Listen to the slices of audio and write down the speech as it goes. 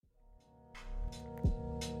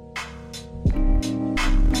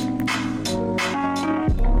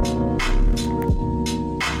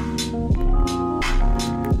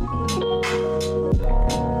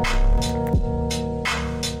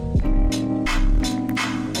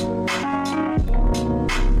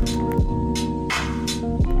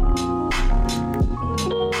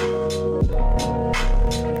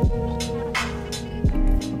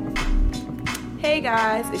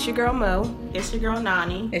guys, it's your girl Mo. It's your girl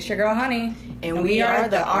Nani. It's your girl Honey. And we are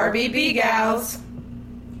the RBB Gals.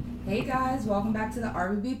 Hey guys, welcome back to the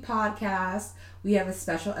RBB podcast. We have a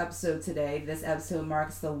special episode today. This episode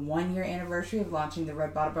marks the 1-year anniversary of launching the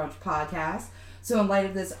Red Bottle Brunch podcast. So in light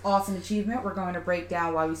of this awesome achievement, we're going to break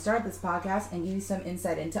down why we started this podcast and give you some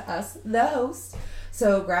insight into us, the host.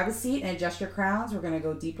 So grab a seat and adjust your crowns. We're going to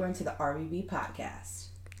go deeper into the RBB podcast.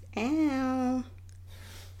 Ow.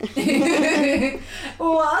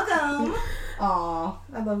 Welcome. Aw,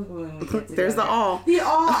 I love it when we get together. There's the all. The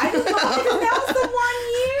all. I just love it because that was the 1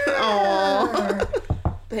 year. Aw.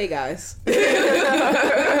 Hey guys.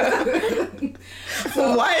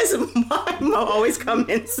 So why is my Mo always come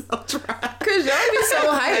in so dry? Cause y'all be so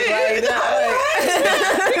hyped like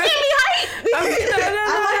that. You can't be hyped. I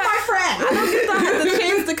like my friend. I don't get the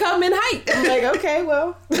chance to come in hype. I'm like, okay,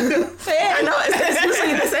 well. I know, it's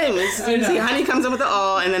usually the same. It's usually Honey comes in with the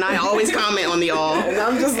all, and then I always comment on the all. And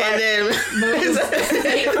I'm just like, and then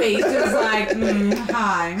fake face, just like,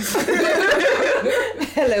 hi.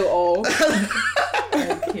 hello all.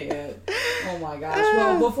 I can't. Oh my gosh.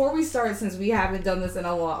 Well, before we start, since we haven't done this in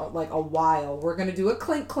a while, we're gonna do a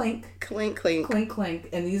clink clink. Clink clink. Clink clink.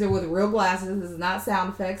 And these are with real glasses. This is not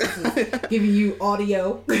sound effects. This is giving you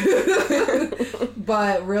audio.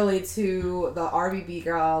 But really, to the RBB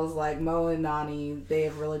girls like Mo and Nani, they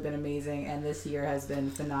have really been amazing, and this year has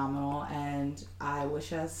been phenomenal, and I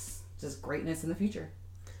wish us just greatness in the future.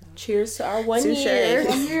 Cheers to our 1 Touche. year.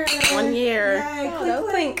 1 year. 1 year. Yay, Oh,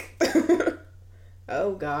 clink, no, clink.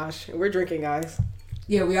 Oh gosh, we're drinking, guys.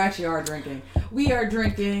 Yeah, we actually are drinking. We are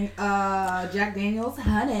drinking Jack Daniel's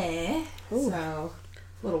Honey. Ooh. So,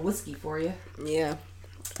 a little whiskey for you. Yeah.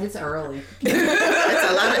 It's early.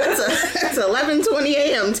 It's 11:20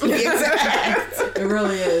 a.m. to be exact. It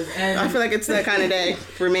really is. And I feel like it's that kind of day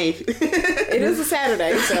for me. It is a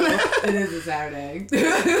Saturday, so. it is a Saturday.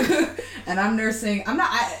 And I'm nursing.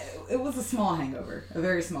 It was a small hangover. A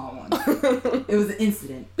very small one. It was an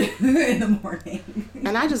incident in the morning.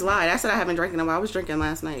 And I just lied. I said I haven't drank in a while. I was drinking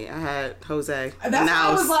last night. I had Jose. That's what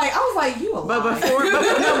I was like, you a lie. But before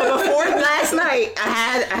last night,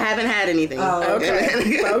 I haven't had anything. Oh,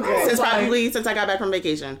 okay. Okay. Since I got back from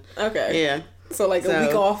vacation. Okay. Yeah. So like a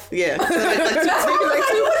week off. Yeah. So like That's what I was like,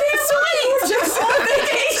 sweet. just on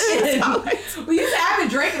vacation. We used to haven't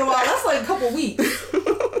drank in a while. That's like a couple weeks.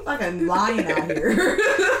 Like I'm lying out here.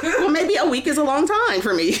 Well, maybe a week is a long time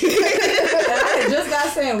for me. And I just got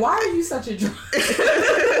saying, why are you such a drunk?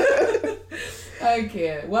 I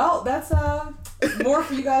can't. Well, that's more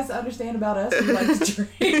for you guys to understand about us. We like to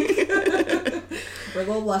drink. We're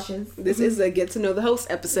little lushes. This is a get to know the host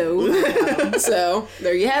episode. So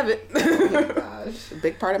there you have it. Oh my gosh. A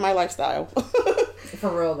big part of my lifestyle. For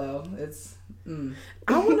real though, it's.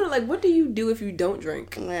 I wonder, like, what do you do if you don't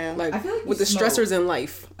drink? Yeah. Like, I feel like with the smoke. stressors in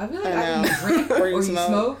life. I feel like I can drink or you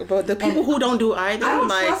smoke. But the people who don't do either, I don't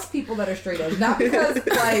like, trust people that are straight edge. Not because not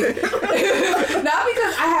because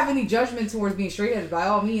I have any judgment towards being straight edge. By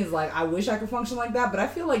all means, like I wish I could function like that, but I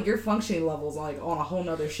feel like your functioning levels like on a whole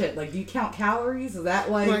nother shit. Like, do you count calories? Is that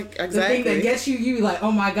like exactly. the thing that gets you? You be like,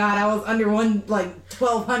 oh my god, I was under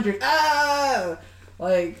 1,200.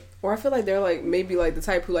 Like. Or I feel like they're like maybe like the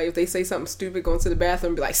type who like if they say something stupid, go into the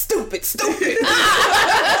bathroom and be like stupid.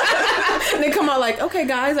 And they come out like, okay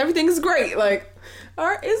guys, everything is great. Like,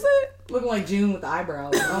 is it? Looking like June with the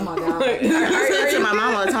eyebrows. Oh my god. I say it to my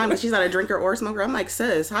mom all the time because she's not a drinker or a smoker. I'm like,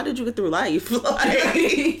 sis, how did you get through life? Work.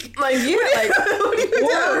 You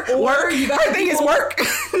got the thing is work.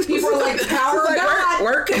 People are like the power of God.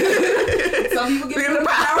 Work. Some people get the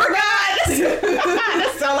power of God.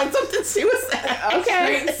 That sounds like something she was saying.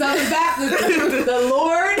 Okay. Southern Baptist. The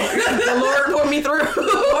Lord pulled me through.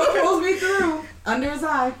 The Lord pulls me through under his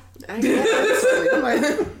eye.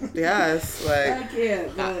 Yes, I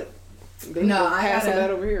can't. But No, I have some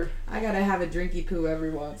that over here. I gotta have a drinky poo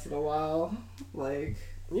every once in a while. Like,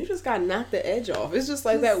 you just gotta knock the edge off. It's just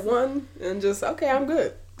like that one, and just okay, I'm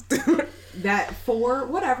good. that 4,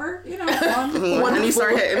 whatever, you know. One and you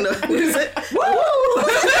start hitting the woo!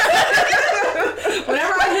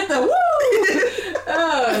 Whenever I hit the woo,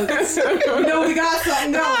 you know we got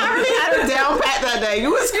something going. I really had a down pat that day.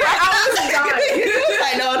 You was crying. I was dying.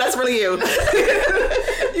 I know that's really you.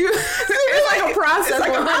 It's like a process. It's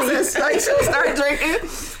like a process. Like she'll start drinking.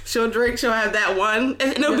 She'll drink. She'll have that one,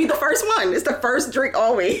 and it'll be the first one. It's the first drink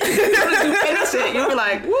always. As soon as you finish it, you'll be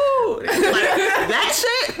like, "Woo!" Like, that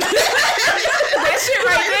shit. That shit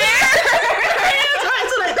right there.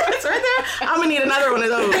 That's right there. I'm gonna need another one of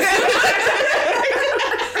those.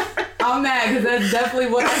 I'm mad because that's definitely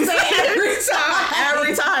what I say every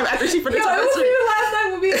time after she finishes. Yo, it was even last night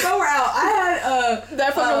when we were out. I had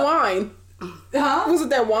that fucking wine. Huh? Was it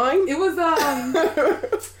that wine? It was I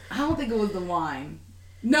don't think it was the wine.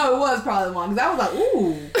 No, it was probably the wine because I was like,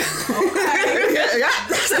 ooh, okay.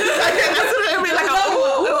 That's what it would be like. It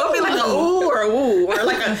would be like a ooh or a woo or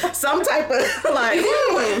like some type of like.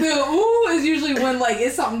 The ooh is usually when like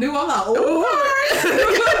it's something new. I'm like, ooh, okay.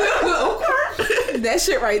 That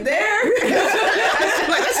shit right there. Like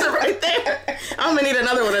that shit right there. I'm gonna need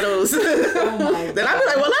another one of those. Oh my Then I'll be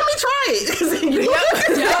like, well, let me try it.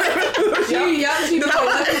 She be like,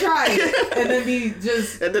 let me try it, and then be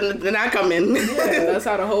just. And then I come in. Yeah, that's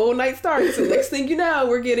how the whole night starts. And next thing you know,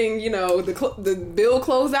 we're getting, the bill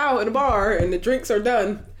closed out in the bar and the drinks are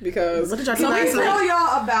done because. What did y'all do So let last me tell night?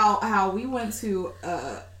 y'all about how we went to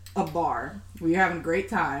a bar. We were having a great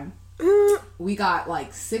time. We got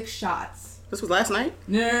like 6 shots. This was last night?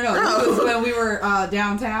 No. This was when we were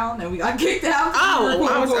downtown and we got kicked out. Oh,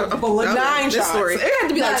 I was 9 this shots. story. It had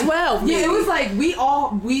to be like 12. Yeah, maybe. it was like we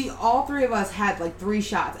all 3 of us had like 3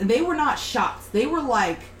 shots, and they were not shots. They were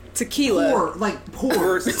like tequila.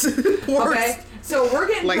 pours. Okay, so we're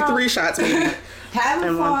getting Like drunk, 3 shots, maybe. having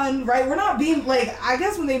and fun, right? We're not being like, I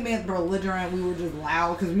guess when they meant belligerent, we were just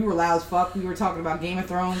loud because we were loud as fuck. We were talking about Game of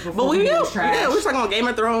Thrones before But we was trash. we were talking about Game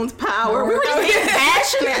of Thrones, Power. We were just Yeah. getting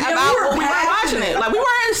passionate about we were what we were watching passionate. it. Like we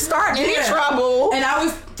weren't starting any Yeah. trouble. And I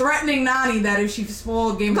was threatening Nani that if she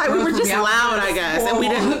spoiled Game of Like we Thrones were for just me, was loud, gonna I guess, and we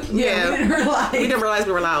spoil- didn't. Yeah, we didn't realize. we didn't realize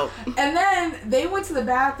we were loud. And then they went to the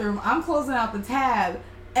bathroom. I'm closing out the tab,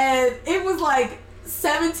 and it was like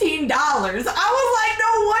 $17. I was like,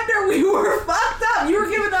 no wonder we were fucked up. You were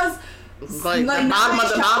giving us Like the bottom of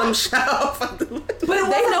the bottom shelf. but it They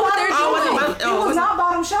wasn't know what they're bottom doing. shelf. It was not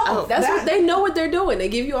bottom shelf. Oh. That's what they know what they're doing. They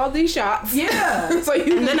give you all these shots. Yeah. So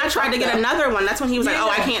you And then I tried to get another one. That's when he was like, "Oh,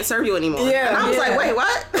 I Yeah. can't serve you anymore." Yeah, and I was yeah. like, "Wait,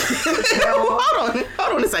 what?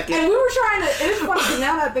 hold on a second." And we were trying to. It's funny because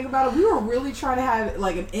now that I think about it, we were really trying to have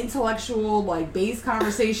like an intellectual, like base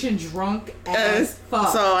conversation, drunk as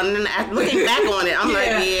fuck. So and then looking back on it, I'm like,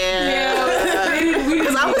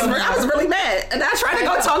 because I was really mad, and I tried to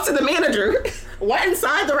go talk to the manager. Went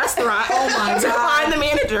inside the restaurant Oh my to God. find the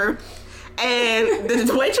manager, and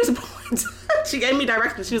the waitress. She gave me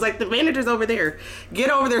directions. She was like, the manager's over there. Get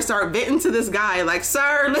over there, start venting to this guy. Like,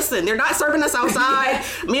 sir, listen, they're not serving us outside.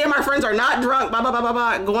 Me and my friends are not drunk, blah, blah, blah, blah,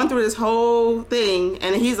 blah. Going through this whole thing.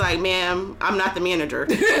 And he's like, ma'am, I'm not the manager.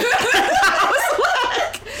 I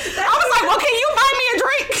was like, well, can you buy me a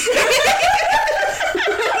drink?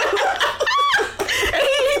 And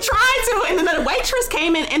he tried to, and then the waitress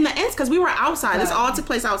came in the inside, because we were outside. This all took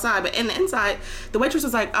place outside, but in the inside, the waitress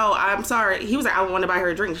was like, "Oh, I'm sorry." He was like, "I want to buy her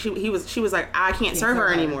a drink." She was like, "I can't serve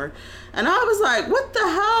her anymore," and I was like, "What the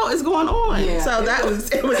hell is going on?" Yeah, So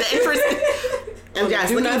it was an interesting. And yes,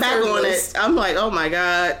 do looking not back serve on this. it, I'm like, "Oh my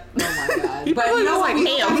god." Oh my god! He But probably you know was what? like, We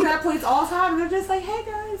go back "Damn." to that place all the time, and they're just like, "Hey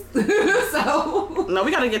guys." So No,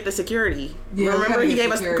 we gotta get the security. Yeah, we Remember, gotta he get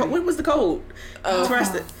gave us the security. code. What was the code?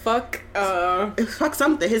 Trust it. fuck. Fuck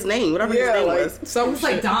something. His name, whatever his name was. some it's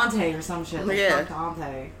like shit. Dante or some shit. Like, Yeah. fuck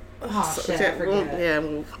Dante. Oh shit! I Yeah, forget it. yeah.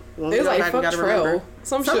 When we It was go like back, we fuck gotta Trell. remember.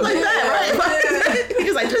 Some Something shit like that, right? He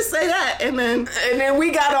was like, just say that, and then And then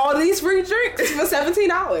we got all these free drinks for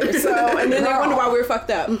 $17. So, and then they wonder why we were fucked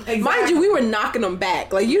up. Mind you, we were knocking them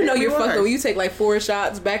back. Like, you know, We you're were. fucking when you take like 4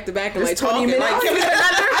 shots back to back in like just 20 talking. minutes. Like, can we get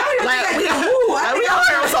another? Like, we out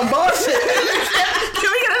here on some bullshit. Can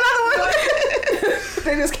we get another one?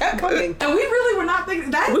 They just kept coming. And we really were not thinking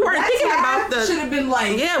that. We weren't that thinking tab about the- should have been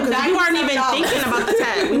like Yeah, because we weren't even $97. thinking about the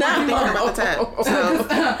tab. We weren't thinking about the tab. So,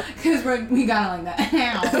 Because we got it like that.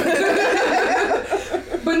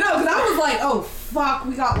 But no, because I was like, oh fuck,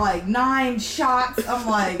 we got like 9 shots. I'm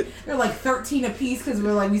like, they're like 13 a piece because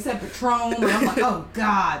we said Patron. And I'm like, oh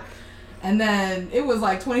god. And then it was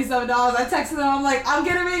like $27. I texted them. I'm like, I'm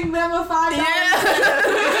giving them a $5.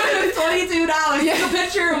 $22. Yeah. The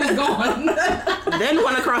picture was gone. then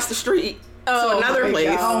went across the street to Oh another my place.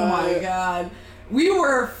 God. Oh my god. We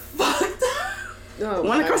were fucked up. Oh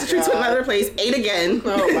Went my across the street to God. another place, ate again.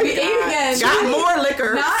 Oh my We ate God. again. Got more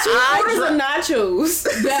liquor. Not 2 orders of nachos.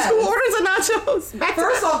 Yes. 2 orders of nachos. Back to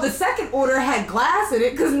First that. off, the second order had glass in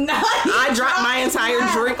it because I dropped my entire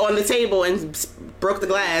drink on the table and broke the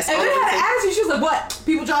glass. And all then over the had an table. attitude. She was like, "What?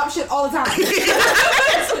 People drop shit all the time."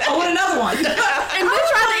 I want another one. And then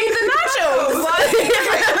tried to eat the nachos.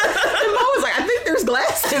 And Mo was like, I think there's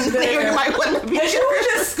glass in there. You might want to be And she was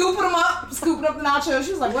just scooping them up the the nachos.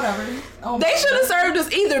 She was like, whatever. Oh, They should have served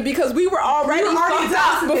us either because we were already fucked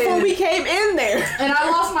up before we came in there. And I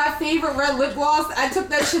lost my favorite red lip gloss. I took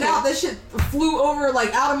that shit out. That shit flew over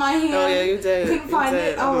like out of my hand. Oh yeah, you did. Couldn't find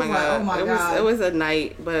it. Oh my god. Oh my god. It was a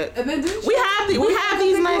night, but And then we have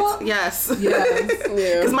these nights. Yes. Yes.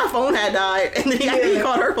 Yeah. Because my phone had died, and then he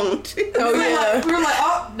called her phone. Oh yeah. We were like,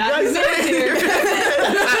 oh, not Yes. even minutes here.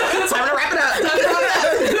 Time to wrap it up.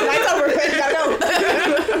 Night's over. You gotta go.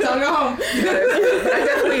 Time to go home. But I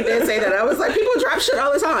definitely did say that. I was like, people drop shit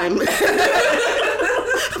all the time.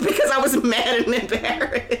 Because I was mad and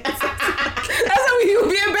embarrassed. That's how you would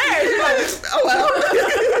be embarrassed. You're like, Oh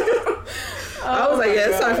well. I was like, my yeah,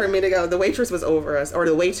 it's time God. for me to go. The waitress was over us, or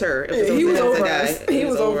the waiter. He was the over guy. us. He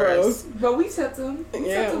was over us. But we tipped him. We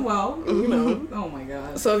Yeah. tipped him well. You know. Oh my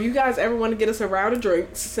god. So if you guys ever want to get us a round of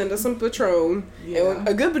drinks, send us some Patron. Yeah. And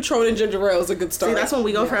a good Patron and ginger ale is a good start. See, that's when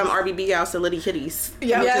we go from RBB house to Liddy Kitties.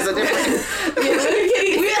 Yeah. Which Yes. is a different. Yeah, Little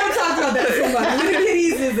Kitties. We haven't talked about that so much. Little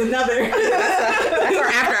Kitties is another. That's our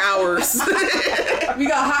after hours. We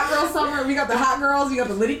got Hot Girl Summer. We got the Hot Girls. We got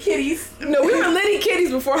the Litty Kitties. No, we were Liddy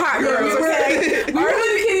Kitties before Hot Girls. Okay? We were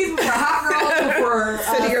Litty Kitties before Hot Girls, before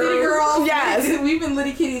City Girls. Yes. We've been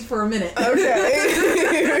Litty Kitties for a minute.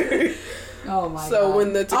 Okay. Oh my god. So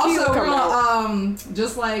when the tequila also, come we're out. gonna,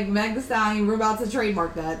 just like Meg Thee Stallion, we're about to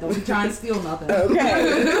trademark that. Don't be trying to steal nothing. Okay.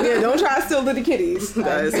 Yeah, don't try to steal Liddy Kitties.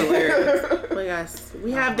 That is hilarious. But yes,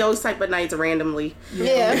 we have those type of nights randomly.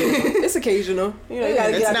 Yeah. It's occasional. You know, you gotta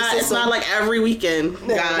It's get out not. the It's system. not like every weekend,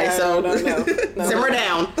 guys. no. Simmer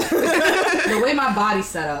down. The way my body's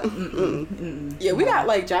set up. Yeah, we got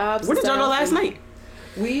like jobs. Where did y'all and go stuff, last and- night?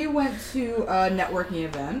 We went to a networking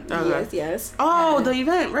event. Okay. Yes. Oh, And- the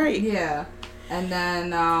event, right? Yeah. And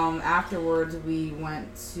then afterwards we went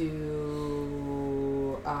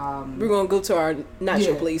to We're gonna go to our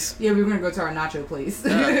nacho place. Yeah, we were gonna go to our nacho place.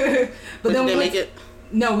 But but then did we they went, make it?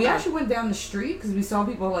 No, we actually went down the street because we saw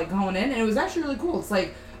people like going in, and it was actually really cool. It's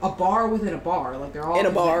like a bar within a bar. Like they're all In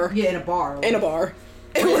a bar. Yeah, in a bar. In a bar.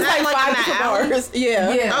 It Was was that like like in 5 that different alley? bars.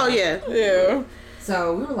 Yeah. Yeah. Oh yeah. Yeah.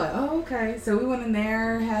 So we were like, oh, okay. So we went in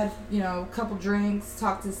there, had, a couple drinks,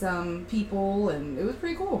 talked to some people, and it was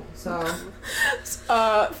pretty cool. So,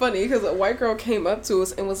 Funny because a white girl came up to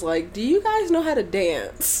us and was like, "Do you guys know how to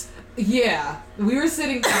dance?" yeah. We were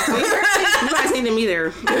sitting down. You guys need to meet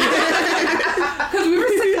her. Because we were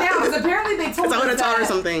sitting down. Because apparently they told I us would have taught her that-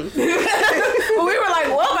 something. But we were like,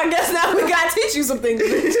 "Well, I guess now we gotta teach you some things."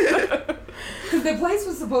 Because the place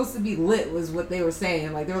was supposed to be lit, was what they were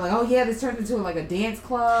saying. Like, they were like, oh, yeah, this turned into, like, a dance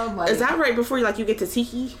club. Like, Is that right before you get to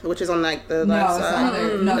Tiki, which is on like the No, left it's the side?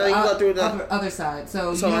 other, No, you go through the. other side.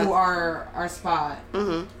 So So you like- know our spot.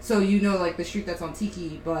 Mhm. So like, the street that's on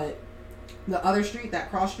Tiki, but the other street, that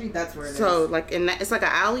cross street, that's where it is. So like in that, it's like an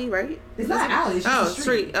alley, right? It's not an alley, it's just Oh, a street.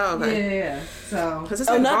 street. Oh, okay. Yeah. So... Because it's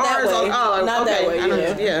Oh, like not that bars. way. Oh, Not okay. that way, I know,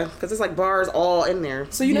 yeah. yeah. Because it's like bars all in there.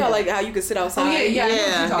 So you know Yeah. like how you could sit outside. Oh, yeah, I know what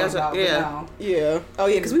Yeah, you're talking that's about. what- yeah. But no. Yeah. Oh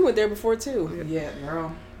yeah, because we went there before too. Yeah,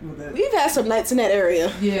 girl. With it. We've had some nights in that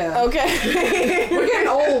area. Yeah. Okay. We're getting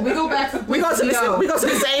old. We go back to the We go to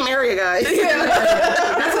the same area, guys.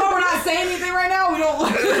 That's why we're not saying anything right now. We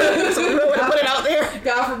don't... So we want to put it out there.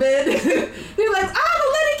 God forbid. They're like, the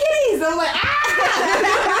Litty Kitties. I'm like,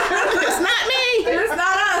 It's not me. it's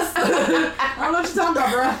not us. I don't know what you're talking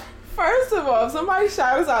about, bro. First of all, if somebody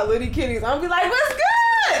shout us out Liddy Kitties, I'll be like, "What's good?"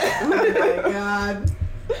 Oh my god.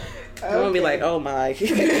 I'm gonna be like, oh my.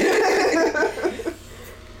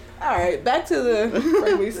 All right, back to the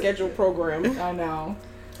regularly scheduled program. I know.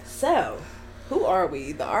 So, who are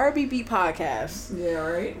we? The RBB podcast. Yeah,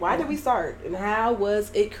 right? Why did we start, and how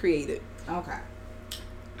was it created? Okay.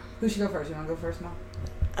 Who should go first? You want to go first,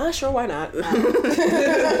 Mom? Sure, why not?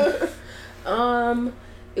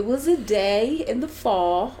 It was a day in the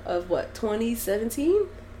fall of 2017.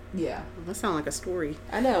 Yeah. That sounds like a story.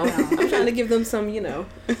 I know. I'm trying to give them some, It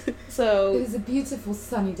So was a beautiful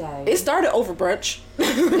sunny day. it started over brunch.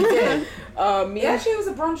 did. Me and Actually, it was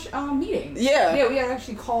a brunch meeting. Yeah. Yeah, we had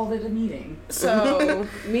actually called it a meeting. So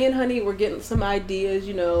me and Honey were getting some ideas,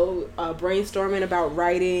 brainstorming about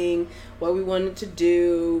writing, what we wanted to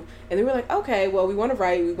do, and then we were like, okay, well, we want to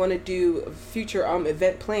write, we want to do future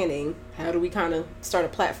event planning. How do we kind of start a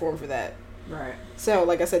platform for that? Right. So,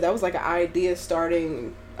 like I said, that was like an idea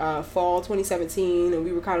starting fall 2017, and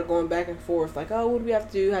we were kind of going back and forth, like, oh, what do we have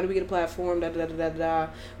to do? How do we get a platform? Da da da da da.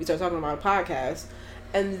 We started talking about a podcast,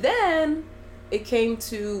 and then it came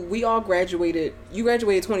to we all graduated. You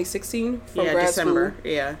graduated 2016 from grad December.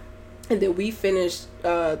 school, Yeah. and then we finished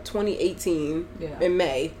 2018 Yeah. in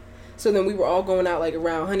May. So then we were all going out like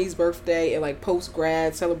around Honey's birthday and like post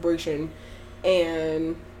grad celebration,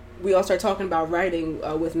 and we all started talking about writing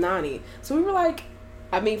with Nani. So we were like,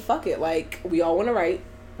 I mean, fuck it. Like, we all want to write.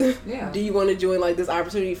 Yeah. Do you want to join like this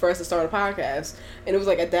opportunity for us to start a podcast? And it was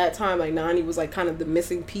like at that time, like Nani was like kind of the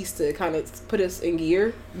missing piece to kind of put us in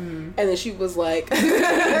gear. And then she was like,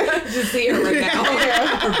 just see her right now,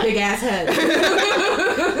 her big ass head.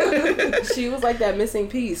 She was like that missing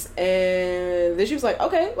piece, and then she was like,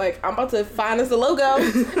 okay, like I'm about to find us a logo,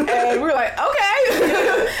 and we were like, okay,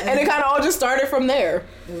 and it kind of all just started from there.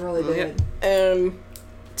 It really did. And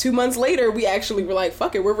 2 months later, we actually were like,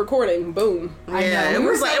 fuck it, we're recording. Boom. Yeah, it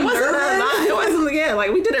was like, it wasn't a lot. It wasn't, yeah,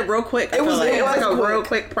 like we did it real quick. It was like a real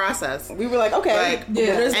quick process. We were like, okay. Like, and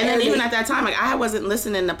then even at that time, like I wasn't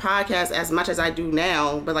listening to podcasts as much as I do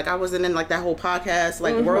now, but like I wasn't in like that whole podcast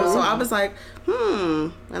like world. So I was like,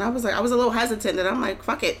 and I was a little hesitant, and I'm like,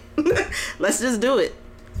 fuck it. Let's just do it.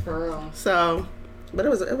 For real. So, but it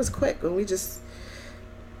was quick when we just,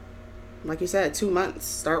 like you said, 2 months,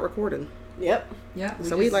 start recording. Yep. Yeah.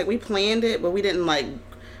 So we planned it, but we didn't like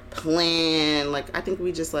plan. Like I think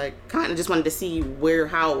we just like kind of just wanted to see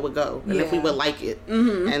how it would go and if we would like it,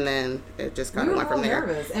 and then it just kind of went from there.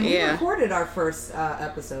 Nervous. And we recorded our first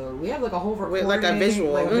episode. We have like a whole recording, like a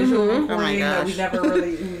visual, recording oh my gosh. that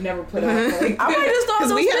we never put out. Like, I might just thought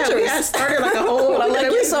those pictures. We had started like a whole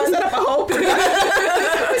we set up a whole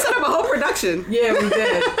production. Yeah, we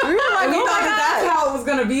did. We were like, we thought that's how it was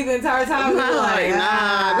gonna be the entire time. We were like,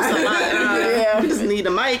 this is a lot. We just need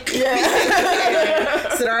a mic.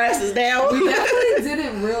 Sit our asses down. We definitely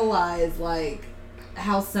didn't realize like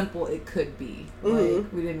how simple it could be.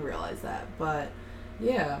 Like we didn't realize that, but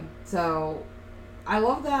yeah. So I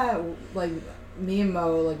love that. Like me and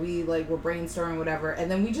Mo, like we like were brainstorming whatever, and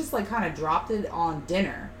then we just like kind of dropped it on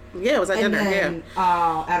dinner. Yeah, it was at dinner. Then,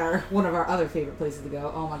 at one of our other favorite places to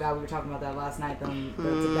go. Oh my god, we were talking about that last night. The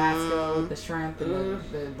Tabasco with the shrimp and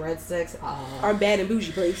the breadsticks. Our bad and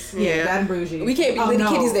bougie place. Yeah, bad and bougie. We can't be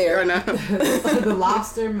little kitties there. The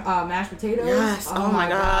lobster mashed potatoes. Yes. Oh my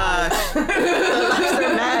gosh. The lobster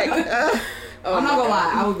mac. I'm not gonna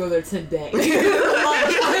lie, I would go there today. I'm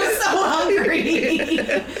so hungry.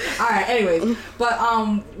 All right, anyways, but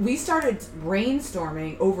we started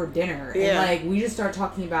brainstorming over dinner, and like we just started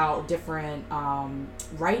talking about different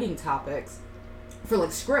writing topics for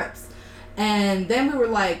like scripts, and then we were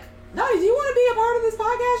like, no, do you want to be a part of this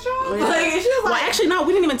podcast, Sean? Like, and she was like, well, actually, no,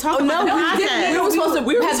 we didn't even talk about the podcast. We were supposed to.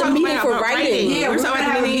 We were having a meeting for writing. Yeah, we were talking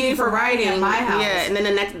about a meeting for writing at my house. Yeah, and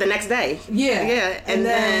then the next day. Yeah, and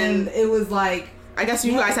then it was like, I guess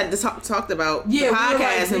you guys had talked about the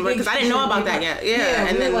podcast, because I didn't know about that yet. Yeah,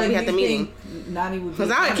 and then we had the meeting. Because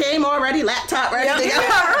I came already, laptop ready.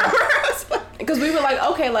 Because we were like,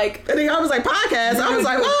 okay, like, and then I was like, podcast. I was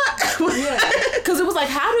like, what? Yeah, because it was like,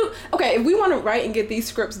 if we want to write and get these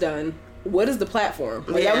scripts done, what is the platform?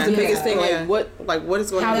 Like, that was the biggest thing. Like, what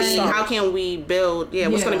is going to be? How can we build? Yeah,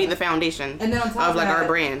 what's going to be the foundation? And then on top of like our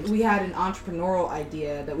brand? We had an entrepreneurial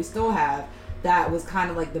idea that we still have that was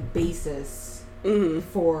kind of like the basis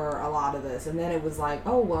for a lot of this. And then it was like,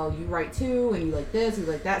 oh well, you write too, and you like this, you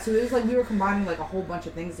like that. So it was like we were combining like a whole bunch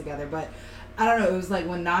of things together. But I don't know. It was like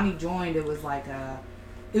when Nani joined, it was like a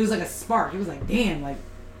spark. It was like, damn, like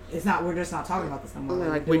we're just not talking about this no more.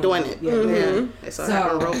 Like we're doing it. Yeah. So it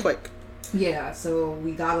happened real quick. Yeah, so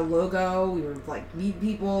we got a logo, we were like meet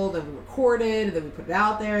people, then we recorded, and then we put it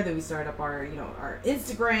out there, then we started up our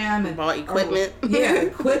Instagram and bought equipment.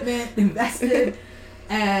 Equipment, invested.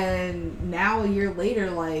 And now a year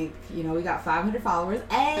later, like, we got 500 followers.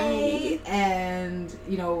 And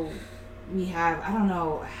we have, I don't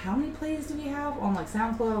know, how many plays do we have on like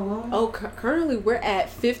SoundCloud alone? Oh, currently we're at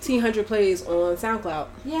 1,500 plays on SoundCloud.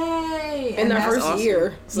 Yay! In our first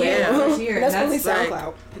year. So, first year. That's only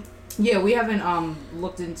SoundCloud. Yeah, we haven't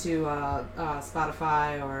looked into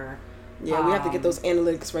Spotify or. Yeah, we have to get those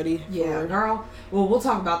analytics ready. Yeah, girl. Well, we'll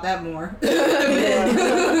talk about that more. But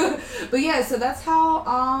yeah, so that's how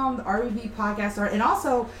the RBB podcast started, and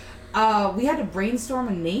also we had to brainstorm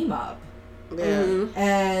a name up. Yeah.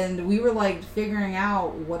 And we were like figuring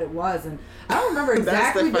out what it was, and I don't remember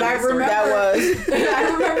exactly, but I remember that was. I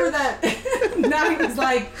remember that Nani was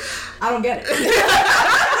like, I don't get it.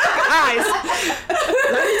 Guys,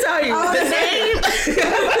 let me tell you, the name.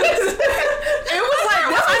 It was like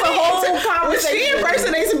this was a whole conversation. She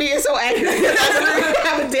impersonates me is so accurate. I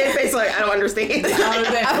have a dead face like I don't understand. I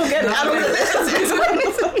don't get it. I don't get this.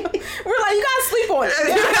 We're like, you gotta sleep on it.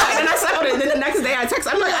 And I saw it. And then the next day I text.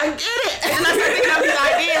 I'm like, I get it. And then I start thinking of these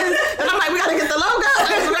ideas. And I'm like, we gotta get the logo.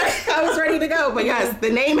 I was ready to go. But yes, the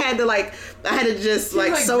name had to I had to just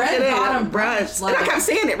like soak it in. Brunch. Like, and I kept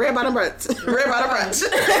saying it. Red Bottom Brunch. Red Bottom Brunch.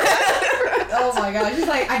 Oh my god. She's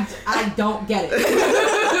like, I don't get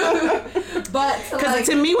it. But Because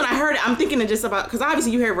to me, when I heard it, I'm thinking of just about, because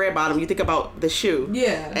obviously you hear red bottom, you think about the shoe.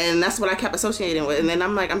 Yeah. And that's what I kept associating with. And then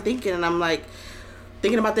I'm thinking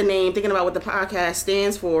about the name, thinking about what the podcast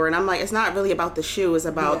stands for. And I'm like, it's not really about the shoe. It's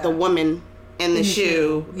about the woman in the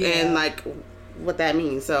shoe and like what that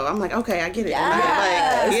means. So I'm like, okay, I get it.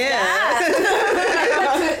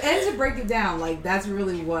 And to break it down, like that's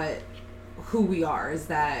really who we are, is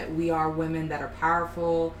that we are women that are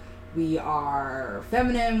powerful. We are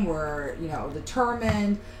feminine. We're,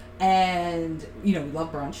 determined. And, we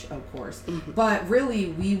love brunch, of course. Mm-hmm. But really,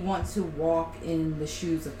 we want to walk in the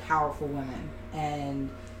shoes of powerful women. And,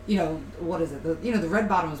 what is it? The red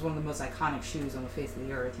bottom is one of the most iconic shoes on the face of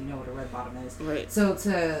the earth. You know what a red bottom is. Right. So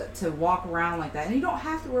to walk around like that, and you don't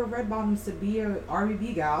have to wear red bottoms to be a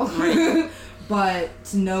RBB gal. Right. But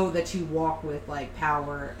to know that you walk with, like,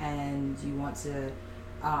 power and you want to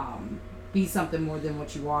be something more than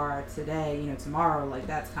what you are today, tomorrow, like,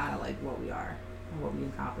 that's kind of, like, what we are. What we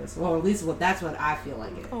accomplish. Well, at least that's what I feel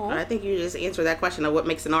like it. I think you just answered that question of what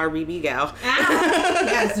makes an RBB gal.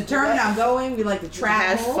 Yeah, it's determined, outgoing. We like to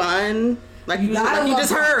travel, have fun. Like you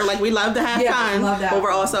just heard, like we love to have fun. But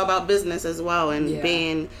we're also about business as well and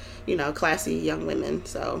being, classy young women.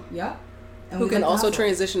 So who can also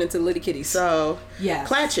transition into litty kitties. So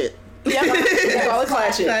clatch it. Yeah, we call it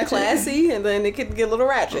clatch it. Classy, and then it could get a little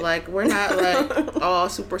ratchet. Like we're not like all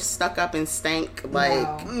super stuck up and stank.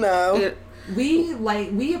 Like no.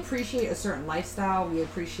 We appreciate a certain lifestyle, we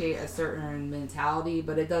appreciate a certain mentality,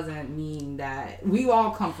 but it doesn't mean that we all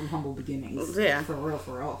come from humble beginnings. Yeah. For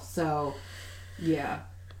real. So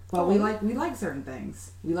but we like certain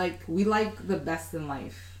things. We like the best in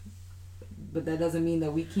life. But that doesn't mean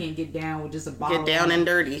that we can't get down with just a bottle. Get down and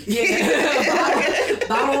dirty. Yeah.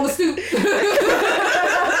 bottle on the stoop.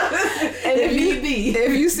 And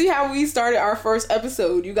if you see how we started our first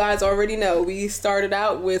episode, you guys already know we started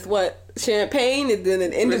out with champagne, and then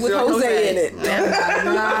it ended with Jose in it.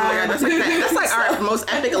 Yeah. That's like our most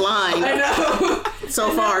epic line. I know.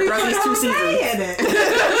 So far throughout these 2 seasons.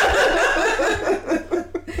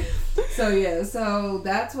 So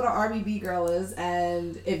that's what an RBB girl is.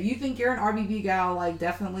 And if you think you're an RBB gal, like,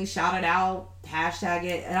 definitely shout it out, hashtag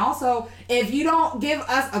it. And also, if you don't give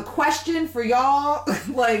us a question for y'all,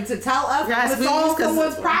 like, to tell us how to solve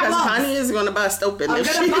someone's problems, honey is gonna bust open.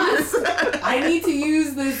 I need to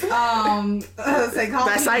use this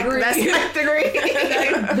psychology degree. That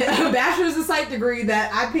degree. Bachelor's of Psych degree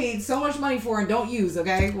that I paid so much money for and don't use.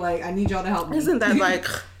 Okay, like, I need y'all to help me. Isn't that like?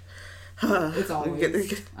 It's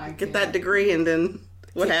always get that degree, and then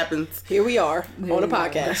what happens? Here we are on a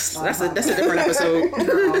podcast. That's a different episode.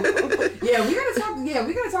 Yeah,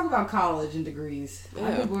 we're gonna talk about college and degrees.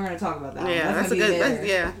 I think we're gonna talk about that. Yeah,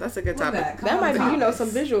 that's a good topic. That might be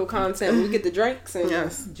some visual content when we get the drinks and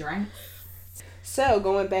drinks. So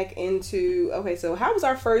going back into so how was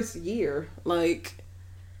our first year? Like,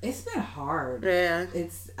 it's been hard. Yeah,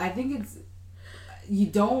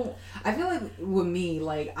 I feel like with me,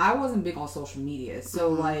 like, I wasn't big on social media. So,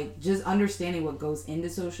 like, just understanding what goes into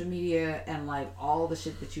social media and, like, all the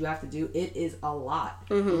shit that you have to do, it is a lot.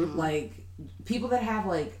 Mm-hmm. Like, people that have,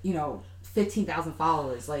 like, 15,000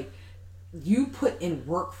 followers, like, you put in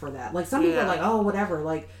work for that. Like, some people are like, oh, whatever.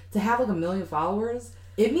 Like, to have, like, 1 million followers,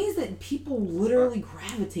 it means that people literally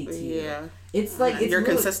gravitate to you. Yeah. It's like, you're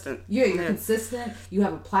consistent. Yeah, you're consistent. You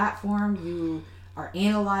have a platform. You are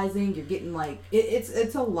analyzing, you're getting, like,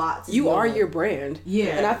 it's a lot to you are your brand.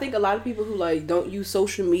 Yeah. And I think a lot of people who, like, don't use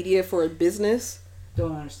social media for a business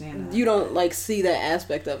don't understand that. You don't, like, see that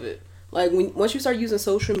aspect of it. Like, once you start using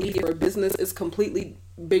social media for a business, it's completely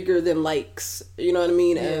bigger than likes, you know what I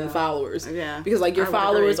mean, and followers. Yeah. Because, like, your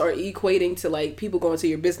followers are equating to, like, people going to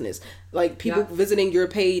your business. Like, people visiting your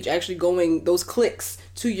page, actually going, those clicks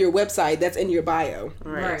to your website, that's in your bio.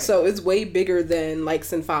 Right. So it's way bigger than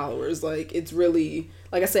likes and followers. Like, it's really,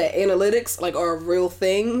 like I said, analytics, like, are a real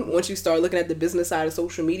thing once you start looking at the business side of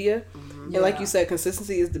social media. Mm-hmm. And like you said,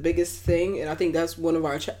 consistency is the biggest thing. And I think that's one of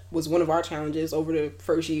our challenges over the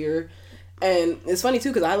first year. And it's funny, too,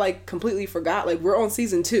 because I, like, completely forgot. Like, we're on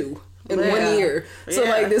season 2 in 1 year. So,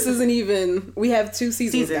 like, this isn't even... We have 2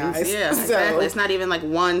 seasons, guys. Yeah, so, exactly. It's not even, like,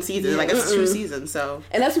 1 season. Like, it's 2 seasons, so...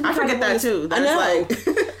 And that's what I forget that, too. I know.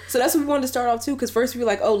 So that's what we wanted to start off, too, because first we were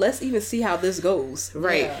like, oh, let's even see how this goes.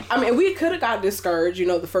 Right. Yeah. I mean, we could have got discouraged,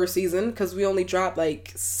 the first season, because we only dropped,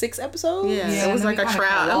 like, 6 episodes. Yeah, it was like a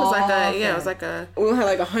trial. It was like a... We had,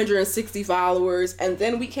 like, 160 followers, and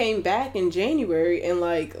then we came back in January, and,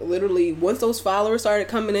 like, literally, once those followers started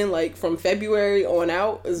coming in, like, from February on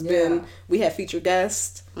out, we had featured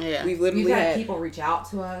guests. Yeah. We've had people reach out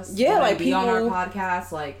to us. Yeah, like, be people on our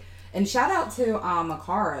podcast, like... And shout out to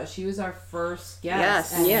Makara. She was our first guest.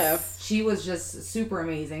 Yes. And Yeah. she was just super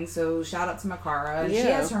amazing. So shout out to Makara. And she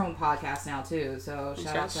Yeah. has her own podcast now too. So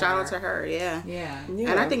shout out to her. Yeah. Yeah.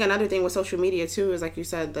 Yeah. And I think another thing with social media too is, like you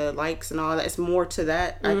said, the likes and all that. It's more to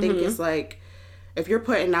that. I think it's like, if you're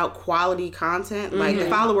putting out quality content, like the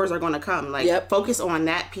followers are going to come. Like focus on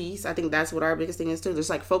that piece. I think that's what our biggest thing is too. Just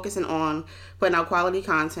like focusing on putting out quality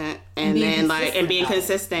content and then like and being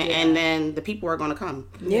consistent, and then the people are going to come.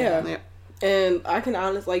 Yeah. And I can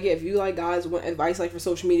honestly, like, if you, like, guys want advice, like, for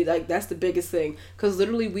social media, like, that's the biggest thing. Because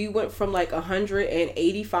literally we went from, like,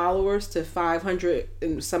 180 followers to 500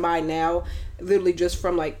 and somebody now, literally just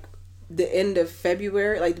from, like, the end of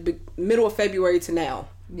February, like, the middle of February to now.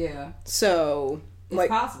 Yeah. So, it's like,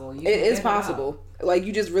 possible. It is possible. Like,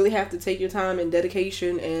 you just really have to take your time and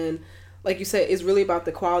dedication, and like you said, it's really about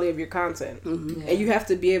the quality of your content. And you have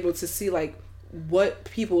to be able to see, like, what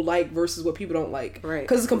people like versus what people don't like. Right.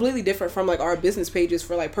 Because it's completely different from, like, our business pages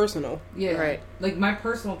for, like, personal. Yeah. Right. Like, my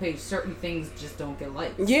personal page, certain things just don't get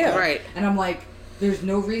liked. Yeah. Right. And I'm like, there's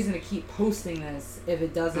no reason to keep posting this if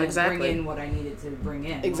it doesn't bring in what I need it to bring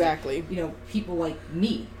in. Exactly. Like, you know, people like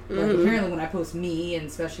me. Like, apparently when I post me, and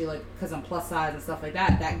especially, like, because I'm plus size and stuff like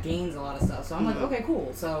that, that gains a lot of stuff. So I'm like, okay,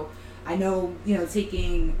 cool. So I know, you know,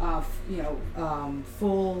 taking,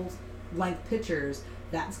 full length pictures,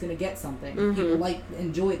 that's going to get something. People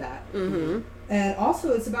enjoy that. And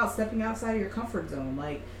also it's about stepping outside of your comfort zone,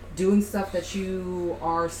 like doing stuff that you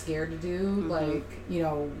are scared to do, like, you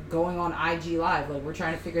know, going on IG Live. Like, we're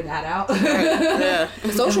trying to figure that out. Yeah.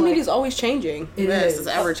 Social media is always changing. It's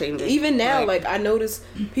ever changing. Even now, like, I notice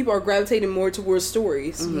people are gravitating more towards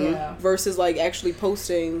stories Yeah. versus, like, actually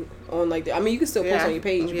posting on, like, I mean, you can still post on your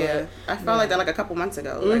page, but I felt like that like a couple months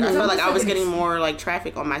ago. Like, I felt like I was getting more like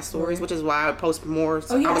traffic on my stories, which is why I post more.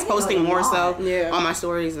 Oh, yeah, I was posting more so on my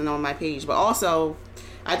stories than on my page. But also,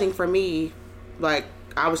 I think for me, like,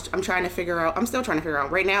 I'm still trying to figure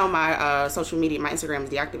out right now. My social media, my Instagram is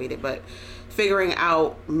deactivated, but figuring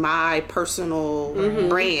out my personal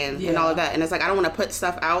brand and all of that. And it's like, I don't want to put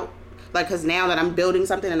stuff out, like, because now that I'm building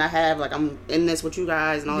something and I have, like, I'm in this with you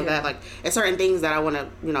guys and all of that, like, it's certain things that I want to,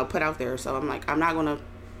 you know, put out there. So I'm like, I'm not going to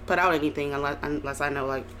put out anything unless I know,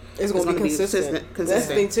 like, it's going to be consistent. That's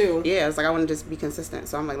the thing too. Yeah, it's like, I want to just be consistent.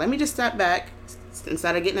 So I'm like, let me just step back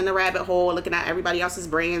instead of getting in the rabbit hole, looking at everybody else's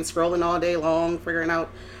brand, scrolling all day long, figuring out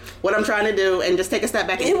what I'm trying to do, and just take a step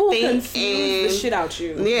back and it will think confuse the shit out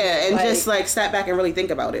you. Yeah, and just like step back and really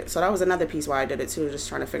think about it. So that was another piece why I did it too, just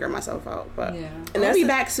trying to figure myself out. But and I'll be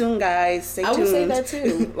back soon, guys. Stay tuned. I would say that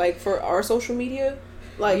too. Like, for our social media,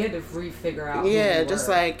 like, you had to re-figure out. Yeah, just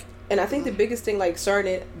like. And I think the biggest thing, like,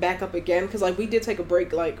 starting it back up again, because, like, we did take a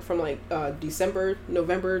break, like, from, like, December,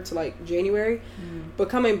 November to, like, January. But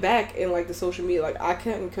coming back in, like, the social media, like, I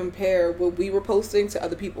couldn't compare what we were posting to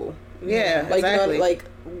other people. Yeah, like, exactly. you know, like,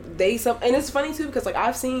 and it's funny too, because, like,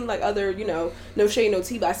 I've seen, like, other, you know, no shade, no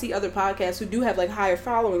tea, but I see other podcasts who do have, like, higher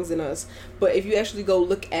followings than us. But if you actually go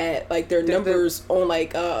look at, like, their numbers on,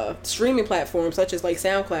 like, streaming platforms such as, like,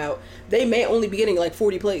 SoundCloud, they may only be getting, like,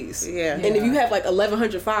 40 plays. Yeah. And if you have, like,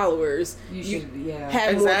 1,100 followers, you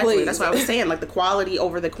have more plays. That's what I was saying, like, the quality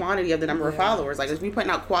over the quantity of the number of followers. Like, if we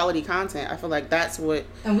putting out quality content, I feel like that's what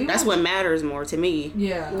matters more to me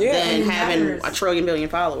than having a trillion billion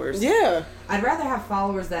followers. Yeah. I'd rather have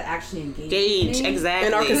followers that actually engage exactly,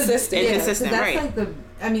 and are consistent. That's right. Like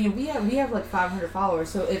I mean, we have like 500 followers,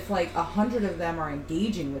 so if like 100 of them are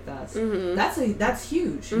engaging with us, that's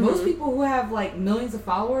huge. Most people who have like millions of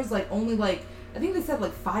followers, like only like, I think they said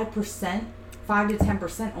like 5% to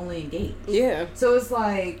 10% only engage. Yeah. So it's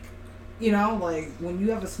like, you know, like when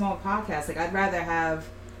you have a small podcast, like I'd rather have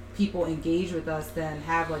people engage with us than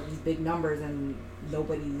have like these big numbers and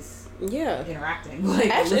nobody's interacting. Like,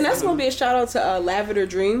 actually, and that's gonna be a shout out to Lavender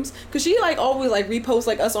Dreams, because she like always like reposts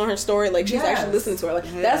like us on her story, like she's actually listening to her. Like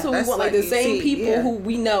that's what we want, like the same people who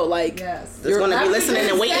we know, like you're gonna be listening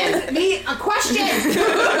and waiting. Me a question.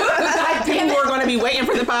 People are gonna be waiting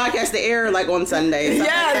for the podcast to air like on Sunday.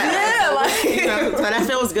 Like you know, so that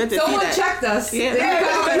feels good to see that. Someone checked us. Yeah.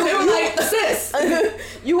 They were like, sis.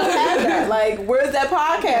 You will have that. Like, where's that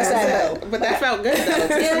podcast at? But that felt good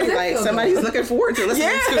though. Like somebody's looking forward to listening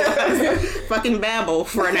to us fucking babble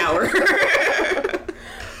for an hour.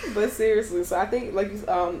 But seriously, so I think like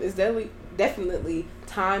it's definitely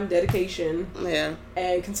time, dedication,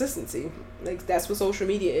 and consistency. Like that's what social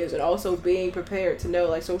media is, and also being prepared to know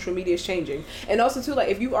like social media is changing, and also too like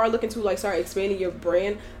if you are looking to like start expanding your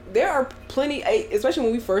brand, there are plenty. Especially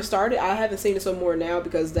when we first started, I haven't seen it so more now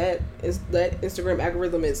because that Instagram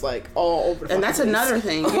algorithm is like all over. And that's place. another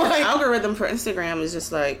thing. The algorithm for Instagram is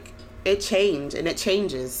just like it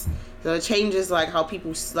changes. So it changes like how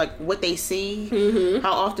people like what they see,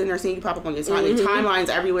 how often they're seeing you pop up on your timelines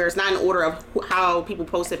everywhere. It's not in order of how people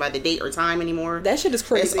post it by the date or time anymore. That shit is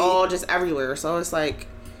crazy. It's all just everywhere. So it's like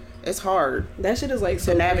it's hard. That shit is like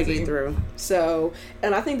to navigate through. So,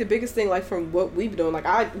 and I think the biggest thing, like from what we've been doing, like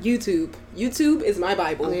YouTube is my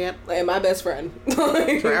Bible, and my best friend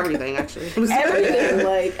for everything. Actually, everything,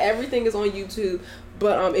 like everything is on YouTube.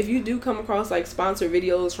 But if you do come across like sponsored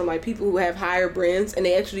videos from like people who have higher brands and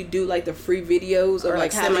they actually do like the free videos or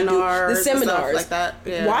like seminars, the seminars like that,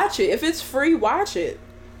 watch it. If it's free, watch it.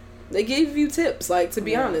 They give you tips, like to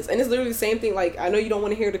be honest, and it's literally the same thing. Like I know you don't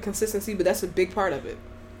want to hear the consistency, but that's a big part of it.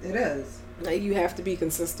 It is. Like you have to be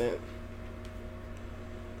consistent,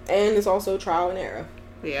 and it's also trial and error.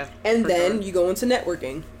 Yeah, and then you go into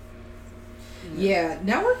networking. Yeah,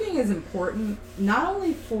 networking is important not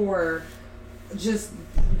only for just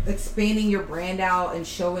expanding your brand out and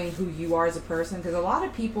showing who you are as a person, because a lot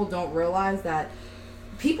of people don't realize that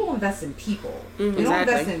people invest in people. They don't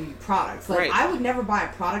invest in products. Like I would never buy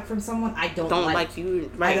a product from someone I don't like you.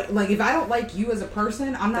 Right. Like if I don't like you as a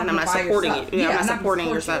person, I'm not going to buy your stuff. Yeah, I'm not supporting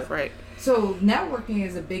your stuff. Right. So networking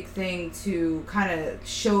is a big thing to kind of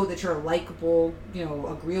show that you're a likable,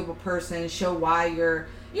 agreeable person. Show why you're,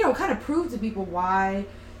 kind of prove to people why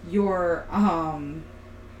you're,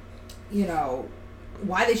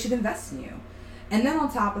 why they should invest in you. And then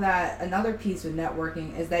on top of that, another piece with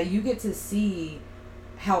networking is that you get to see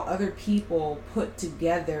how other people put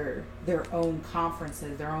together their own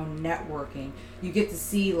conferences, their own networking. You get to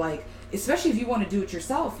see, like, especially if you want to do it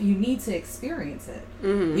yourself, you need to experience it.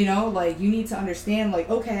 Like you need to understand, like,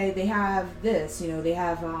 okay, they have this, they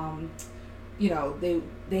have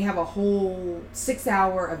they have a whole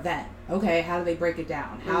 6-hour event. Okay, how do they break it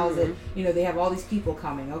down? How is it, they have all these people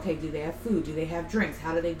coming. Okay, do they have food? Do they have drinks?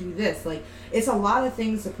 How do they do this? Like, it's a lot of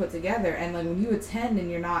things to put together. And, like, when you attend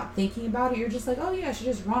and you're not thinking about it, you're just like, oh, yeah, I should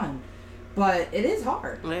just run. But it is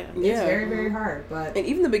hard. Yeah. It's very, very hard. But and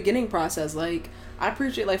even the beginning process, like, I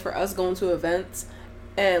appreciate, like, for us going to events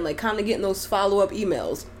and, like, kind of getting those follow-up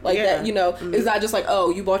emails. Like that, it's not just like, oh,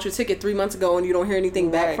 you bought your ticket 3 months ago and you don't hear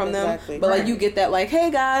anything back from them. But, like, you get that, like,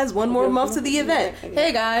 hey, guys, 1 more month to the event.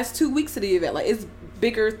 Hey, guys, 2 weeks to the event. Like, it's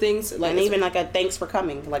bigger things. Like, and even, like, a thanks for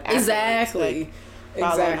coming. Like, exactly.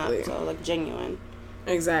 Up, so, like, genuine.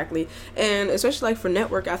 Exactly. And especially, like, for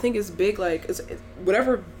network, I think it's big, like, it's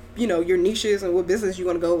whatever, your niches and what business you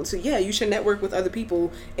want to go to. Yeah, you should network with other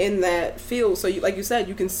people in that field. So, you, like you said,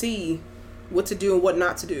 you can see what to do and what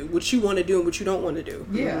not to do, what you want to do and what you don't want to do.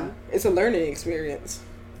 Yeah. It's a learning experience.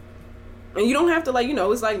 And you don't have to, like,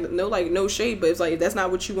 it's like no shade, but it's like if that's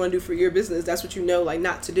not what you want to do for your business, that's what like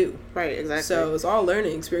not to do. Right, exactly. So it's all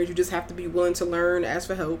learning experience. You just have to be willing to learn, ask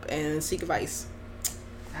for help, and seek advice.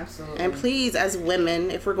 Absolutely. And please, as women,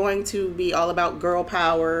 if we're going to be all about girl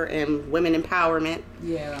power and women empowerment,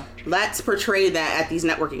 let's portray that at these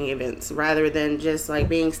networking events rather than just like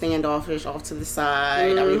being standoffish off to the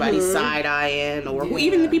side, everybody's side-eyeing, or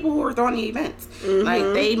even the people who are throwing the events. Like,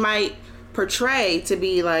 they might portray to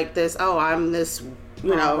be like this, oh, I'm this,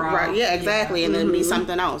 right? Yeah, exactly, and then be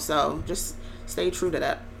something else. So just stay true to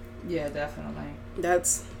that. Yeah, definitely.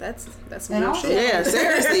 That's some real shit. Yeah,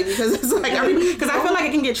 seriously, because it's like because I feel like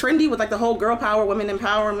it can get trendy with like the whole girl power, women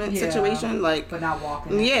empowerment situation, like, but not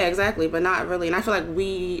walking. Yeah, exactly, but not really. And I feel like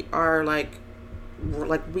we are like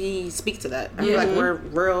we speak to that. I feel like we're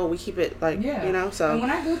real. We keep it like So and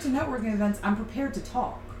when I go to networking events, I'm prepared to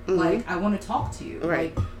talk. Like, I want to talk to you.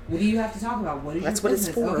 Right. Like, what do you have to talk about? What is That's your what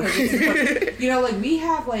business? it's for. Okay, like, we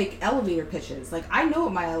have, like, elevator pitches. Like, I know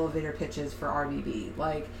what my elevator pitch is for RBB.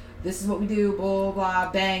 Like, this is what we do, blah, blah,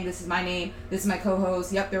 blah, bang, this is my name, this is my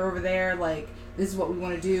co-host, yep, they're over there, like, this is what we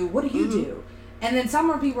want to do. What do you do? And then some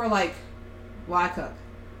more people are like, well, I cook.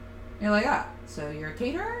 And you're like, so you're a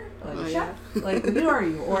caterer? Like, a chef? Like, who are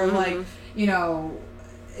you? Or, like,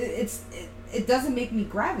 it doesn't make me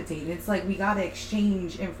gravitate. It's like, we got to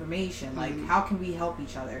exchange information. Like, how can we help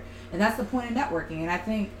each other? And that's the point of networking. And I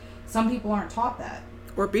think some people aren't taught that.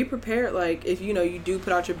 Or be prepared, like, if, you do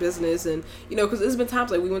put out your business and, because there's been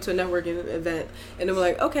times, like, we went to a networking event and they were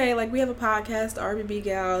like, okay, like, we have a podcast, the RBB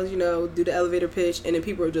Gals, do the elevator pitch. And then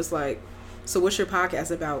people are just like, so what's your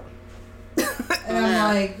podcast about? And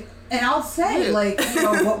I'm like, and I'll say, like,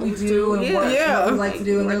 what we do and what we like to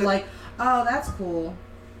do. And they're like, oh, that's cool.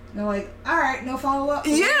 And they're like, all right, no follow-up.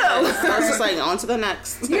 Yeah. So it's just like, on to the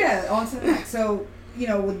next. Yeah, on to the next. So,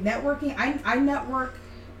 with networking, I network.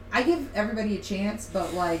 I give everybody a chance,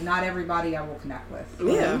 but, like, not everybody I will connect with.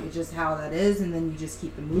 Yeah. Like, it's just how that is, and then you just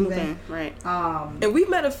keep it moving. Right. And we've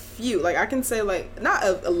met a few, like, I can say, like, not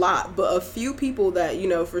a lot, but a few people that,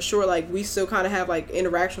 for sure, like, we still kind of have, like,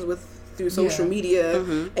 interactions with through social media,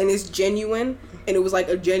 and it's genuine, and it was like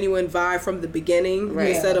a genuine vibe from the beginning,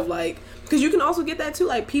 instead of like, because you can also get that too,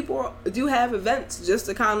 like people do have events just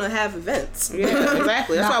to kind of have events. Yeah,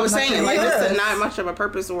 exactly. That's what I was saying. Like, Yes. it's not much of a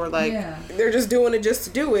purpose, or like, they're just doing it just to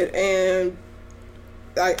do it, and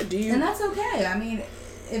and that's okay. I mean,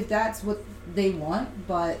 if that's what they want,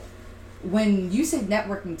 but when you say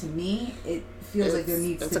networking, to me, it feels like there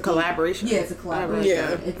needs to be... It's a collaboration. Yeah, it's a collaboration.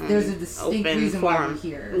 Yeah. There's a distinct Open reason why forum. we're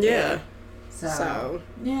here. Yeah. So,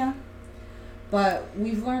 yeah. But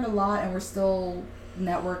we've learned a lot, and we're still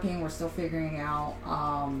networking. We're still figuring out,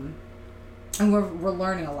 and we're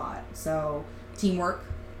learning a lot. So, teamwork,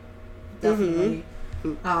 definitely.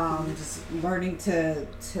 Just learning to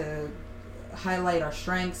highlight our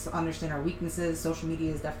strengths, understand our weaknesses. Social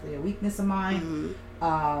media is definitely a weakness of mine.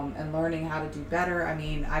 And learning how to do better. I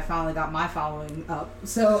mean, I finally got my following up,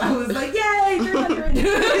 so I was like, yay, 300.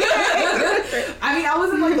 I mean, I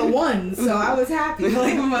wasn't like the one, so I was happy,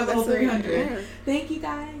 like with my little 300. Thank you,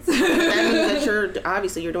 guys. That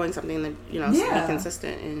means that you're doing something that, you know, to be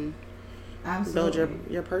consistent and Absolutely. build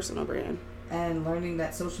your personal brand. And learning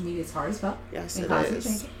that social media is hard as fuck. Yes, and it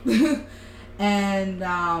constantly is. changing. And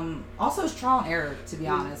also it's trial and error, to be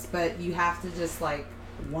honest, but you have to just like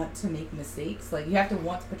want to make mistakes. Like, you have to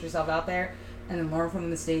want to put yourself out there and then learn from the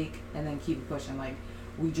mistake and then keep it pushing. Like,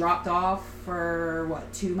 we dropped off for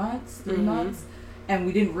 2 months, 3 months, and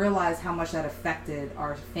we didn't realize how much that affected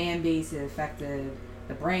our fan base. It affected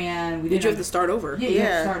the brand. Did you have to start over? Yeah, you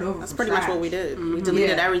have to start over. That's from pretty scratch. much what we did. We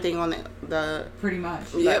deleted everything on the pretty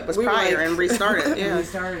much. that was prior and restarted. Yeah,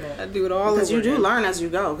 restarted it. I do it all because over you do again. learn as you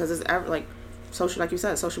go. Because it's ever like social, like you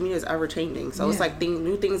said, social media is ever changing. So it's like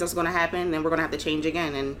new things that's going to happen, and we're going to have to change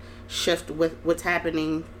again and shift with what's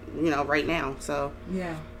happening, you know, right now. So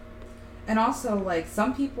yeah, and also like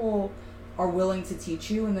some people are willing to teach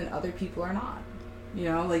you, and then other people are not. You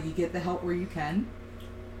know, like you get the help where you can.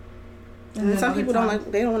 And then some other people times-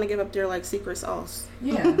 they don't want to give up their like secret sauce.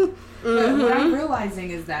 Yeah. But what I'm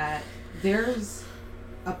realizing is that there's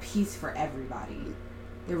a piece for everybody.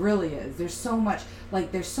 There really is. There's so much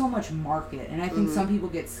market, and I think some people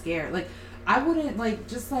get scared. Like, I wouldn't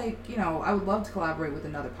I would love to collaborate with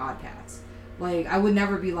another podcast. Like, I would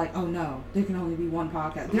never be like, oh no, there can only be one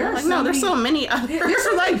podcast. There's so many other there's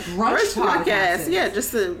some like brunch podcasts. Yeah,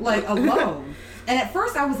 just to like alone. And at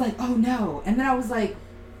first I was like, oh no, and then I was like,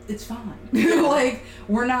 it's fine. Like,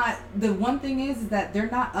 we're not, the one thing is that they're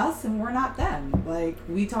not us and we're not them. Like,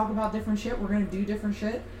 we talk about different shit, we're gonna do different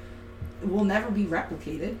shit. It will never be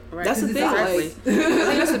replicated. Right. That's the thing. Like, I think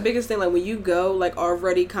that's the biggest thing. Like, when you go, like,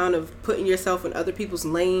 already kind of putting yourself in other people's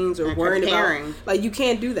lanes or worrying about, like, you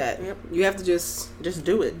can't do that. Yep. You have to just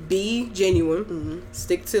do it. Be genuine.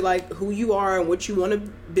 Stick to like who you are and what you want to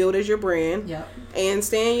build as your brand. Yep. And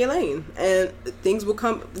stay in your lane. And things will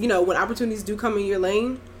come. You know, when opportunities do come in your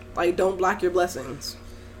lane, like, don't block your blessings.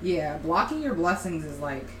 Yeah, blocking your blessings is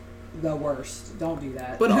like the worst. Don't do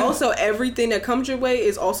that. But also, everything that comes your way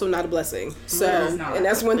is also not a blessing. So, and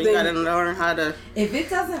that's one thing. You gotta learn how to. If it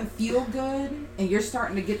doesn't feel good and you're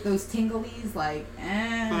starting to get those tinglies, like,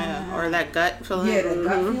 or that gut feeling. Yeah, that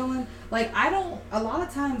gut feeling. Like, I don't. A lot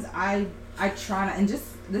of times, I try to, and just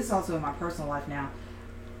this is also in my personal life now.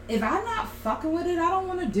 If I'm not fucking with it, I don't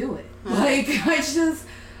want to do it. Like,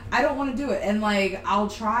 I don't want to do it. And like, I'll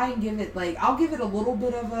try and give it a little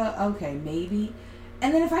bit of a okay, maybe.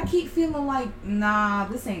 And then if I keep feeling like, nah,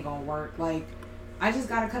 this ain't gonna work, like, I just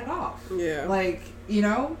gotta cut it off. Yeah. Like, you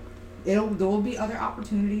know, there will be other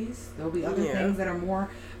opportunities. There'll be other things that are more.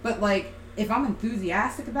 But like, if I'm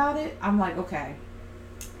enthusiastic about it, I'm like, okay,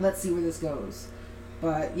 let's see where this goes.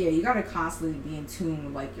 But yeah, you gotta constantly be in tune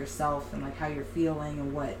with like yourself and like how you're feeling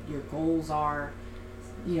and what your goals are.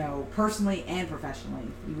 You know, personally and professionally,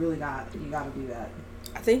 you gotta do that.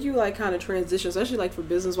 I think you like kind of transition, especially like for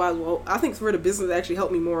business wise. Well, I think for the business actually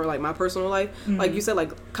helped me more like my personal life. Like you said,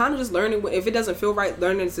 like kind of just learning if it doesn't feel right,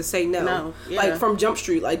 learning to say no. Like from Jump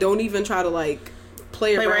Street, like don't even try to like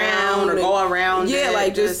play around or go around. Yeah,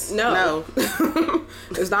 like just no.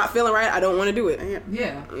 It's not feeling right. I don't want to do it.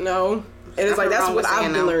 Yeah. No. And it's like that's what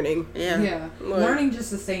I've been learning. Yeah. Learning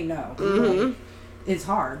just to say no. Like, it's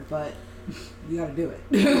hard, but you got to do it.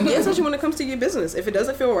 Yeah, especially when it comes to your business. If it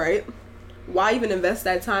doesn't feel right, why even invest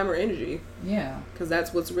that time or energy? Yeah. Because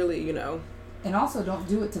that's what's really, you know. And also, don't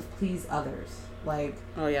do it to please others. Like.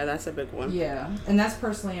 Oh yeah, that's a big one. Yeah, and that's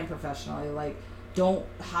personally and professionally. Like, don't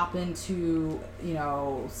hop into, you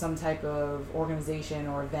know, some type of organization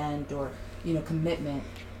or event or, you know, commitment,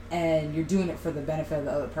 and you're doing it for the benefit of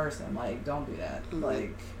the other person. Like, don't do that.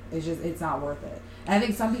 Like, it's not worth it. And I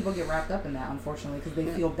think some people get wrapped up in that, unfortunately, because they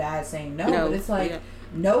feel bad saying no. But it's like,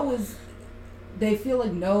 no is they feel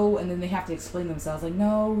like no, and then they have to explain themselves. Like,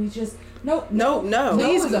 no, we just no.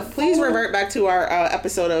 Please revert back to our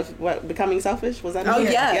episode of what Becoming Selfish. Was that? Oh,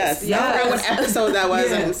 it? yes. I forgot what episode that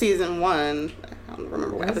was in season 1. I don't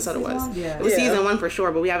remember what episode it was. Yeah. It was season 1 for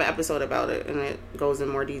sure, but we have an episode about it, and it goes in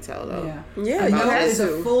more detail though. Yeah. No You is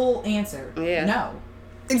a full answer. Yeah. No.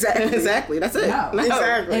 Exactly. That's it. No.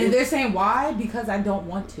 Exactly. And they're saying why? Because I don't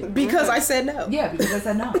want to. Because I said no. Yeah, because I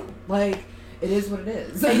said no. Like, it is what it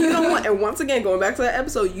is. And you don't want, and once again, going back to that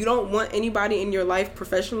episode, you don't want anybody in your life,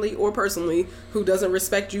 professionally or personally, who doesn't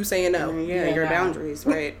respect you saying no. Your boundaries,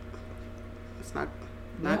 right? It's not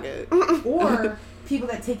good. Or people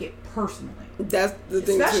that take it personally. That's the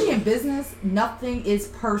thing, especially too. in business, nothing is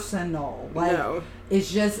personal. Like, No.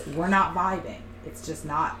 it's just, we're not vibing. It's just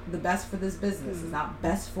not the best for this business. It's not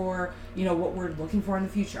best for, what we're looking for in the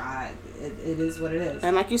future. It is what it is.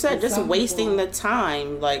 And like you said, But just some wasting people- the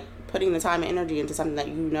time, like putting the time and energy into something that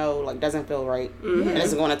like doesn't feel right. It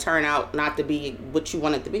isn't going to turn out not to be what you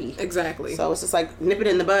want it to be. Exactly. So it's just like nip it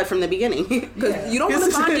in the bud from the beginning. Because you don't want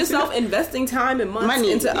to find yourself investing time and months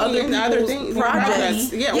into other people's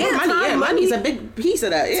projects. Money. Money's a big piece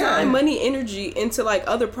of that. Yeah. Time, money, energy into like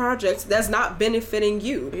other projects that's not benefiting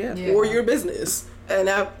you or your business. And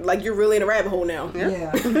you're really in a rabbit hole now.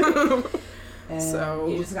 Yeah. And So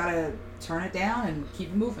you just gotta turn it down and keep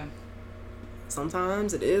it moving.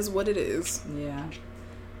 sometimes it is what it is. Yeah.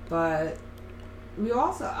 But we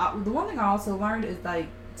also, the one thing I also learned is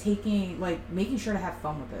making sure to have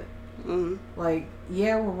fun with it. Mm-hmm. Like,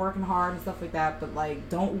 we're working hard and stuff like that, but like,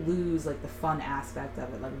 don't lose like the fun aspect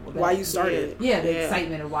of it. Like, Why you started. The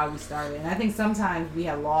excitement of why we started. And I think sometimes we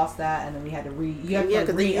had lost that, and then we had to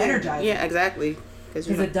re-energize. Yeah, exactly. Because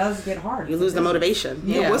it does get hard. You lose the motivation.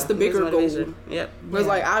 Yeah. What's the bigger goal? Yep. Because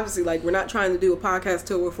obviously we're not trying to do a podcast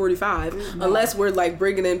till we're 45 unless we're like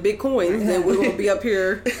bringing in big coins and we're gonna be up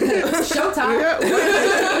here showtime.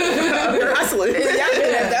 We're hustling.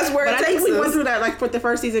 That's where but it I takes think we us. went through that like for the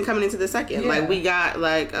first season coming into the second. Like we got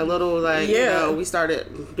like a little we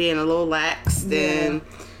started being a little lax, then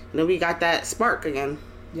we got that spark again.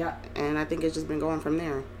 Yeah. And I think it's just been going from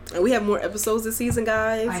there. And we have more episodes this season,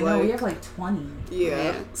 guys. I know, we have like 20.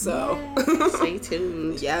 Yeah. So stay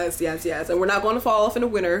tuned. Yes. And we're not going to fall off in the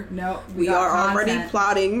winter. No. We are already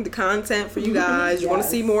plotting the content for you guys. You're going to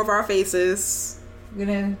see more of our faces.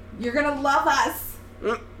 You're gonna love us.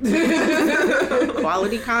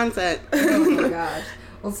 Quality content. Oh my gosh.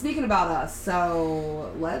 Well, speaking about us,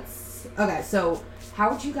 so so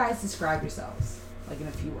how would you guys describe yourselves? Like in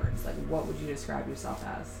a few words. Like, what would you describe yourself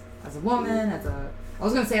as? As a woman, I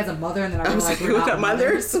was gonna say as a mother, and then I realized we're not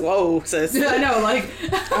mothers. Whoa, sis. I know, like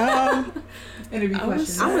interview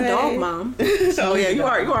questions. I'm a dog mom. Oh yeah, you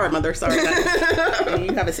are a mother. Sorry,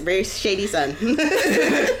 you have a very shady son.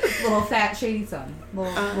 Little fat shady son.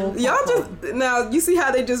 Little y'all just now you see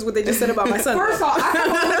how what they just said about my son. First off, I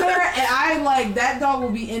come over there and I like that dog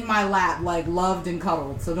will be in my lap, like loved and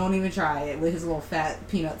cuddled. So don't even try it with his little fat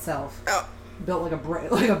peanut self. Oh. Built like a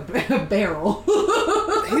barrel.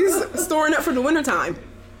 He's storing up for the wintertime.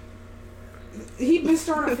 He'd been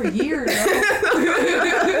storing up for years.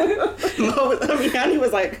 He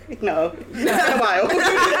was like, no, it's been a while.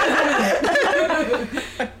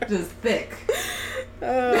 Just thick.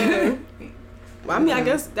 Well, I mean, I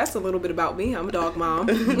guess that's a little bit about me. I'm a dog mom.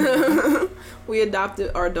 We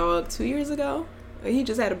adopted our dog 2 years ago. He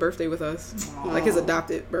just had a birthday with us. Aww. Like his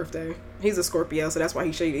adopted birthday. He's a Scorpio, so that's why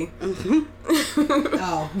he's shady.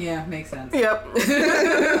 Oh, yeah, makes sense. Yep.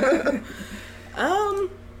 I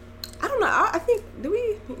don't know. I think,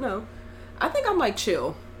 I think I'm like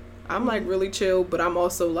chill. I'm like really chill, but I'm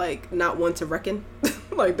also like not one to reckon.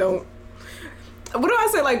 Like, what do I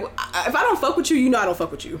say? Like, if I don't fuck with you, I don't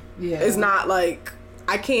fuck with you. Yeah. It's not like,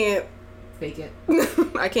 I can't fake it.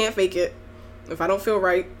 I can't fake it. If I don't feel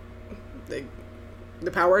right,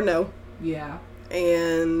 the power of no. Yeah.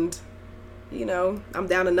 And, I'm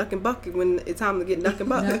down to knuck and buck when it's time to get knuck and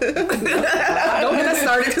buck. No. Don't get us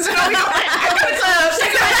started because you don't know.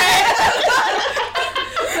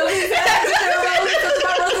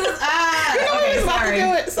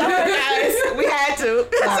 Sorry, guys. We had to.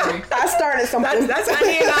 Sorry. I started something. That's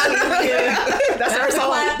That's our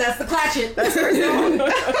song. That's the clatchet. That's our song.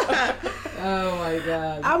 Oh my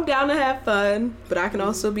god. I'm down to have fun, but I can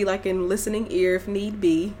also be like in listening ear if need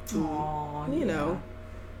be. Aww, You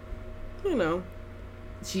know.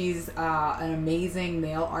 She's an amazing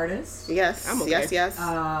nail artist. Yes. I'm okay. Yes.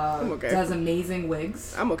 I'm okay. Does amazing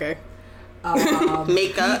wigs. I'm okay.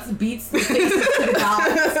 Makeup. Beats the faces to the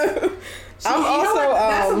dogs. I'm also.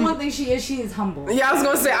 That's the one thing she is. She is humble. Yeah, I was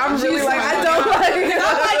gonna say I'm really like I don't like.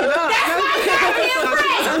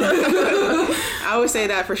 I was say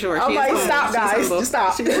that for sure. I'm She like, is stop, She's guys. humble. Just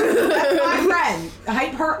stop. That's my friend.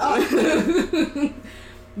 Hype her up.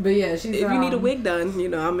 But yeah, she's. If you need a wig done,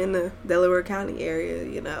 I'm in the Delaware County area,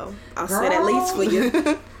 I'll say that least for you.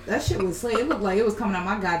 That shit was slaying. It looked like it was coming out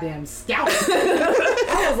my goddamn scalp.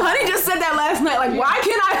 Honey just said that last night. Like, why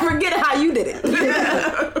can't I forget how you did it?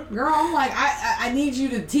 Girl, I'm like, I need you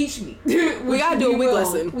to teach me. We gotta do a wig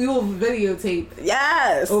lesson. We will videotape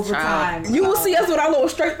Yes. over time. You will see us with our little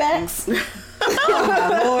straight backs. Oh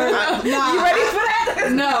my Lord. Nah, You ready for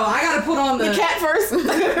that? No, I gotta put on the cat first.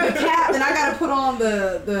 the cap, and I gotta put on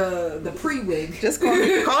the pre-wig. Just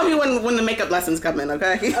call me when the makeup lessons come in,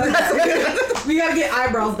 okay? We gotta get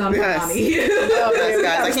eyebrows done for Yes. Bonnie. Yes,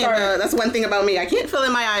 guys. I can't. That's one thing about me. I can't fill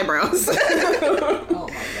in my eyebrows. Oh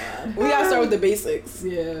my God. We gotta start with the basics.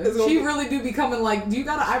 Yeah. gonna She be- really do be coming like, do you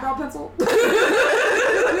got an eyebrow pencil? Or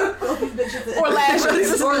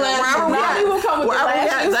lashes. Or lashes. Now we will come with the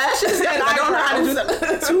lashes. Lashes. And I don't know how to do eyebrows.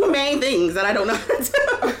 that. Two main things that I don't know how to do.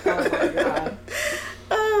 Oh my God.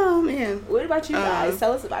 Oh man. What about you guys?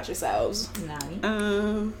 Tell us about yourselves. Nani.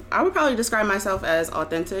 I would probably describe myself as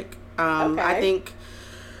authentic. Okay. I think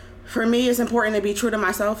for me it's important to be true to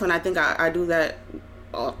myself, and I think I do that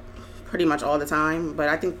pretty much all the time. But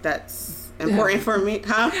I think that's important for me,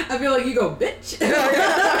 huh? I feel like you go, bitch.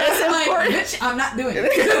 It's Like, important. bitch, I'm not doing it. No,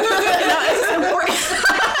 it's important.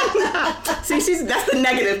 See, that's the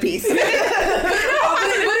negative piece. But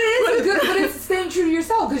it is good. But it's staying true to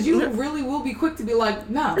yourself, because you really will be quick to be like,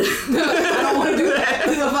 no, I don't want to do that.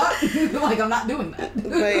 The fuck? Like, I'm not doing that.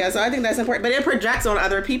 But yeah, so I think that's important. But it projects on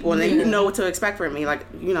other people, and then you know what to expect from me. Like,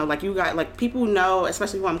 like you got, like, people know,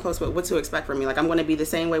 especially who I'm close with, what to expect from me. Like, I'm going to be the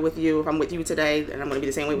same way with you if I'm with you today, and I'm going to be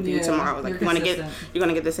the same way with you tomorrow. Like, you're going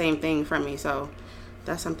to get the same thing from me. So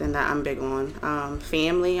that's something that I'm big on.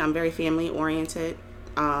 Family, I'm very family oriented.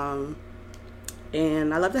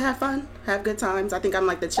 And I love to have fun, have good times. I think I'm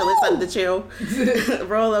like the chillest of the chill.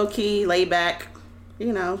 Real low key, laid back,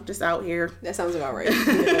 just out here. That sounds about right.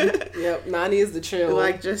 Yep. Nani is the chill.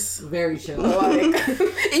 Like, just Very chill. Like,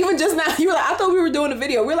 even just now, you were like, I thought we were doing a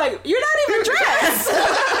video. We're like, you're not even dressed.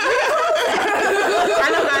 I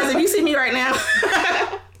know, guys, if you see me right now,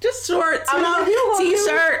 just shorts,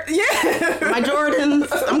 t-shirt, my Jordans,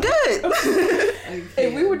 I'm good.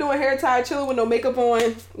 If we were doing hair tie, chilling with no makeup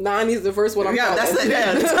on, Nani's the first one I'm calling. That's it.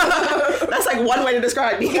 Yeah. That's like one way to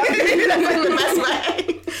describe me. That's like the best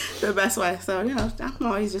way. The best way. So, I'm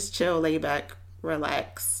always just chill, laid back,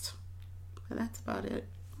 relaxed. But that's about it.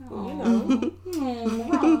 Ron.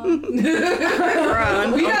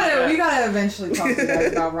 Ron. We gotta eventually talk to you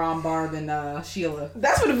guys about Ron, Barb, and Sheila.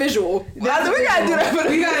 That's for the visual. We gotta do that for the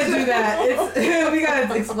We gotta do that. We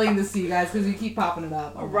gotta explain this to you guys because we keep popping it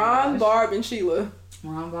up. Oh my Ron, gosh. Barb, and Sheila.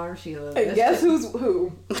 Ron, Barb, Sheila. And guess who's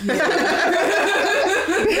who? That's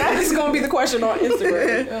gonna be the question on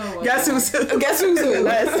Instagram. Oh Guess who's who? Guess who's who?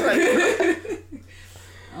 That's funny.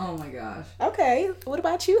 Oh my gosh. Okay. What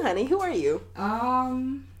about you, honey? Who are you?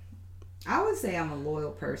 I would say I'm a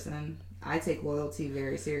loyal person. I take loyalty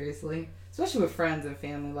very seriously, especially with friends and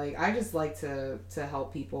family. Like, I just like to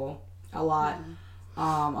help people a lot.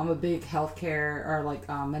 I'm a big healthcare or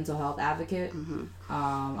mental health advocate.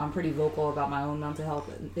 I'm pretty vocal about my own mental health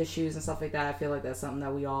issues and stuff like that. I feel like that's something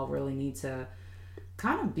that we all really need to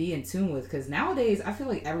kind of be in tune with, because nowadays I feel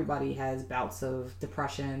like everybody has bouts of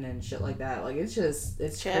depression and shit like that. Like, it's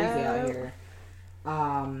crazy out here.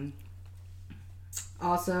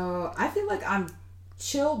 Also, I feel like I'm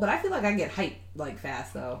chill, but I feel like I get hyped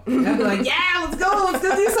fast though. And I'd be like, yeah, let's go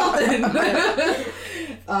do something.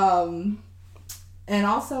 And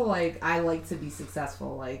also, I like to be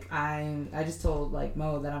successful. I just told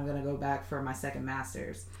Mo that I'm gonna go back for my second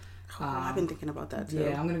master's. I've been thinking about that too.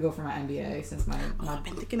 Yeah, I'm gonna go for my MBA since my I've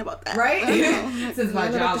been thinking about that. right since my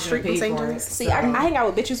job's gonna pay for it. See, I hang out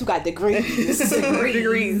with bitches who got degrees.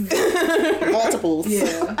 Degrees. Multiples.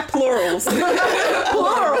 Yeah, Plurals.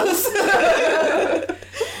 Plurals.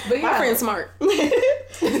 but yeah, My friend's smart.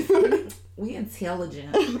 we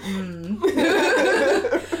intelligent.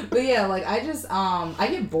 But yeah, I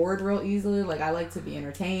get bored real easily. I like to be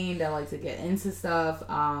entertained. I like to get into stuff.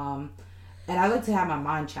 And I like to have my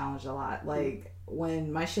mind challenged a lot.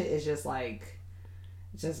 When my shit is just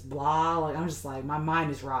blah, I'm just my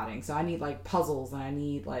mind is rotting. So I need puzzles, and I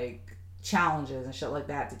need challenges and shit like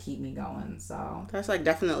that to keep me going. So That's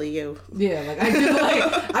definitely you. yeah, I do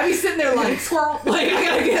I be sitting there squirrel. I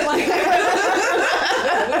gotta get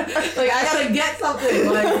I gotta get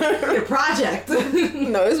something a project.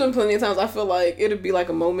 No, there's been plenty of times I feel like it'd be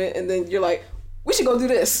a moment, and then you're like, we should go do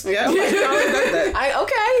this. Yeah, like, she always does that. I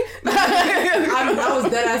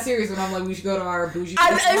was dead ass serious when I'm like, we should go to our bougie. She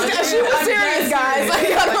was serious, guys.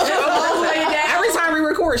 Every time we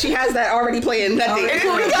record, she has that already playing. That thing.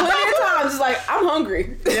 Plenty of times, it's like, I'm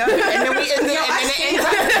hungry. Yeah. And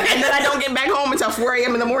then I don't get back home until 4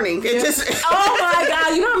 a.m. in the morning. It just. Oh my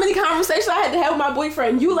God! You know how many conversations I had to have with my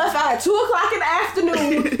boyfriend? You left out at 2:00 in the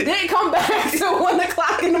afternoon, didn't come back till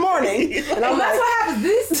 1:00 in the morning, and I'm that's like, what happens.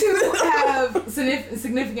 These two have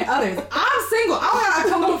significant others. I'm single. I don't gotta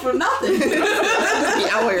come home for nothing.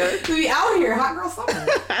 To be out here, hot girl summer,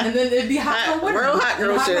 and then it'd be hot girl winter, real hot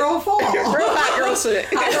girl hot shit. girl fall, Real hot girl shit.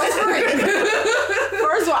 hot girl spring.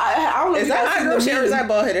 first of all, I don't know. Is that hot girl shit or is that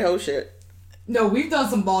bald headed hoe shit? No, we've done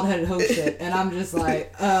some bald headed hoe shit, and I'm just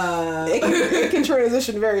like, It can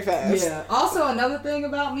transition very fast. Yeah. Also, another thing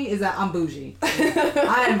about me is that I'm bougie.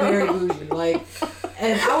 I am very bougie. Like,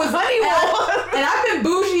 and I was and I've been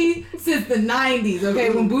bougie since the 90s.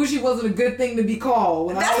 Okay, when bougie wasn't a good thing to be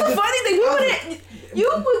called. That's the funny thing. We wouldn't. You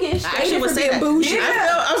would get shaded for being bougie.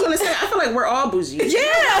 Yeah. I was gonna say. I feel like we're all bougie.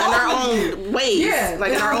 Yeah. In our own ways. Yeah.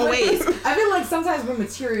 Like in our own ways. I feel like sometimes we're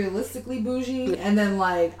materialistically bougie, and then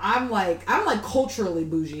like I'm culturally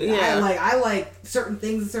bougie. Yeah. I like certain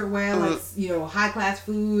things a certain way. I like high class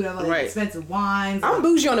food. I like expensive wines. I'm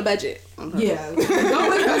bougie on a budget. Yeah. But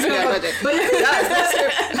that's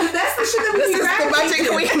the shit that we This is the budget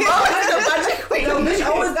queen. The budget queen. No, bitch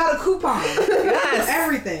always got a coupon. Yes.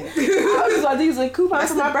 Everything. I was like, these are coupons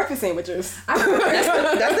for my breakfast sandwiches.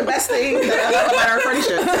 That's the best thing that I love about our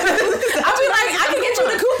friendship. I'll be like, I can get you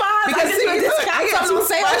the coupons. Because I get something too to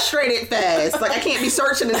say. frustrated fast. Like I can't be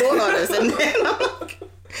searching and doing all this, and then I'm like, you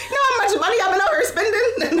know how much money I've been over here spending,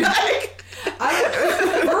 and like.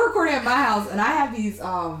 We're recording at my house, and I have these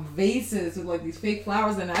vases with like these fake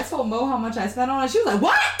flowers in it. I told Mo how much I spent on it. She was like,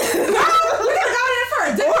 "What? We could have got it for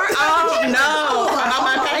a dinner." Oh no! About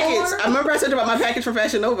my package. I remember I said about my package for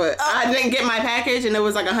Fashion Nova. I didn't get my package, and it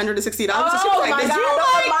was like $160. So she was like,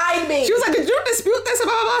 She was like, "Did you dispute this?"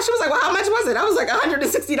 Blah blah blah. She was like, "Well, how much was it?" I was like,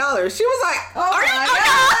 $160. She was like, "Are you?"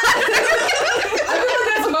 I feel like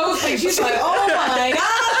that's Mo's thing. She's like, "Oh my god."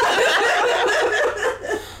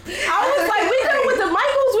 I was like, we could have with the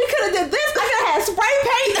Michaels, we could have did this. I could have had spray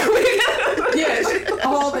paint. Yeah, the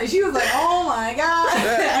whole thing. She was like, "Oh my god,"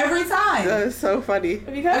 every time. That's so funny.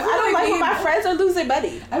 Because I don't like when my friends are losing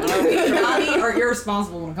money. I feel like me and Donnie are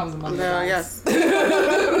irresponsible when it comes to money. No, yes.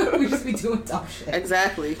 We just be doing dumb shit.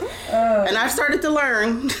 Exactly. And I've started to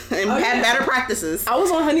learn and had better practices. I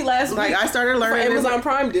was on Honey last week. Like I started learning for Amazon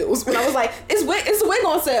Prime deals when I was like, it's a wig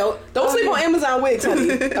on sale. Don't sleep on Amazon wigs,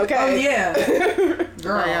 honey. Okay. Oh yeah.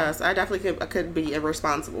 Girl. Yes, I definitely could be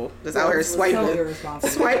irresponsible. Just out here swiping. So irresponsible.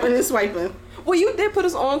 Swiping and swiping. Well, you did put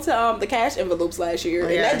us on to the cash envelopes last year,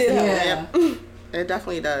 and that did help. Yeah. It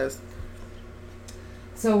definitely does.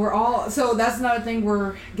 So that's another thing,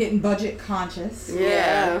 we're getting budget conscious.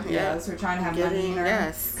 Yeah. So we're trying to have money in our...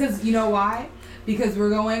 Yes. Because you know why? Because we're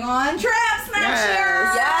going on trips next year.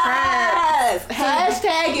 Yes.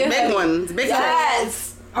 Hashtag it. Big ones. Big Yes.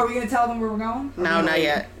 Are we going to tell them where we're going? No, not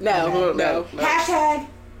yet. No. Hashtag.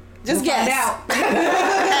 Just we'll guess. out.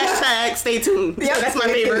 Hashtag stay tuned. Yeah, that's my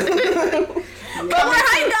favorite. But we're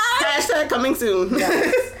hyped, guys. Hashtag coming soon.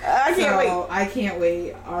 Yes. I can't wait. I can't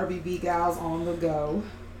wait. RBB gals on the go.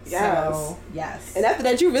 Yes. So, yes. And after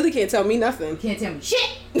that, you really can't tell me nothing. Can't tell me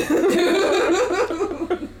shit.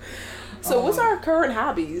 So what's our current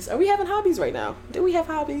hobbies? Are we having hobbies right now? Do we have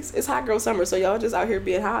hobbies? It's hot girl summer, so y'all just out here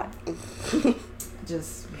being hot.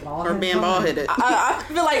 Just or being bald headed. I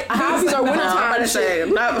feel like hobbies are wintertime shit.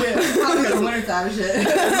 Wintertime shit.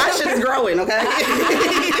 My shit is growing, okay?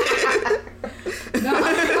 No,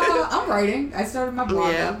 I'm writing. I started my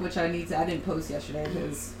blog up, which I didn't post yesterday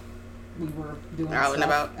because we were doing out and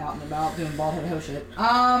about doing bald head hoe shit.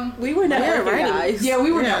 We were networking, guys. Yeah,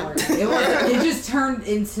 we were networking. It just turned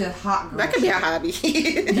into hot girl. That could be a hobby.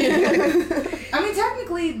 I mean,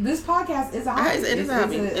 technically, this podcast is a hobby. It is a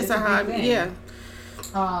hobby. It's a hobby. Thing. Yeah.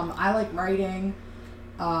 I like writing.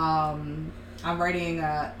 I'm writing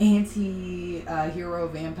a anti-hero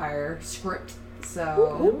vampire script.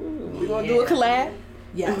 So we gonna do a collab.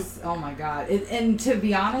 Yes. Oh my god. And to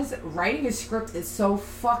be honest, writing a script is so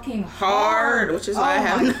fucking hard. Which is why I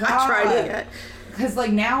haven't tried it yet. Because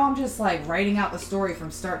like now I'm just like writing out the story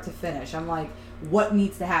from start to finish. I'm like, what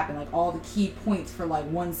needs to happen? Like all the key points for like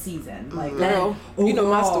one season. Like girl, you know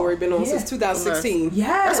my story been on since 2016. Yeah.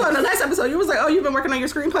 That's why in the last episode you was like, "Oh, you've been working on your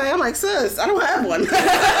screenplay." I'm like, "Sis, I don't have one.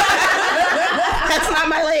 That's not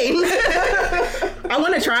my lane." I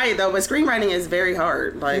want to try it though, but screenwriting is very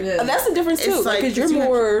hard. Like that's the difference too. Because you're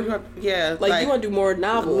more, you want to do more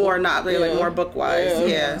novel, like more book wise.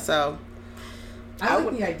 Yeah. So I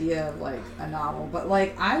like the idea of like a novel, but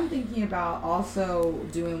like I'm thinking about also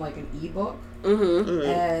doing like an ebook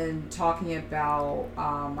and talking about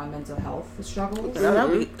my mental health struggles. That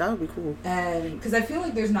would be cool. And because I feel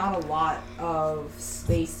like there's not a lot of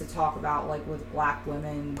space to talk about like with Black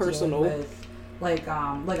women personal dealing with like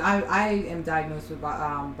I am diagnosed with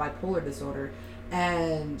bipolar disorder,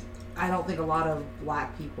 and I don't think a lot of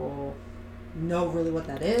Black people know really what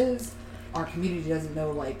that is. Our community doesn't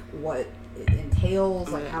know like what it entails,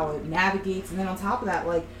 like how it navigates, and then on top of that,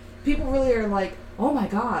 like people really are like, oh my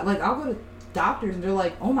god, like I'll go to doctors and they're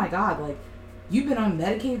like, oh my god, like you've been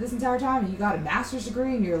unmedicated this entire time and you got a master's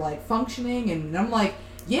degree and you're like functioning, and I'm like,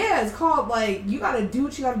 yeah, it's called like you gotta do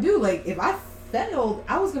what you gotta do. Like if I failed,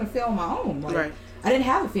 I was gonna fail on my own. Like I didn't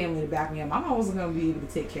have a family to back me up. My mom wasn't gonna be able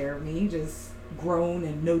to take care of me, just grown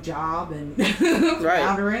and no job and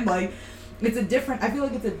floundering. Like it's a different, I feel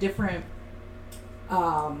like it's a different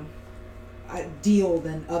deal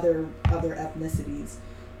than other ethnicities,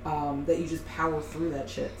 that you just power through that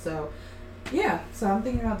shit. So yeah, so I'm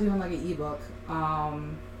thinking about doing like an ebook,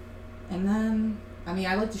 and then I mean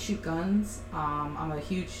I like to shoot guns. I'm not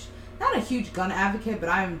a huge gun advocate, but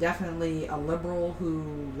I am definitely a liberal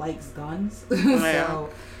who likes guns. So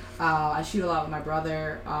I shoot a lot with my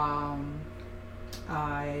brother.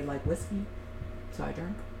 I like whiskey, so I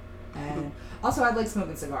drink. And also I like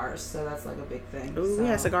smoking cigars, so that's like a big thing. Ooh, we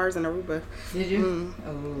had cigars in Aruba. Did you?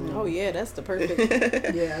 Oh yeah, that's the perfect.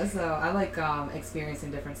 Yeah, so I like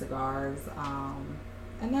experiencing different cigars.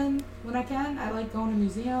 And then when I can, I like going to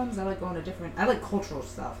museums. I like going to I like cultural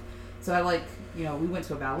stuff. So I like, we went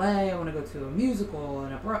to a ballet. I want to go to a musical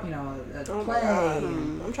and a play.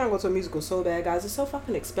 I'm trying to go to a musical so bad, guys. It's so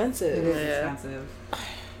fucking expensive. It is expensive.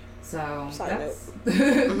 So that's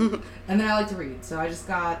and then I like to read. So I just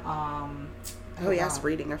got it's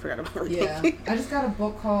reading. I forgot about reading. Yeah, I just got a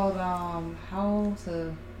book called How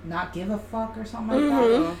to Not Give a Fuck or something like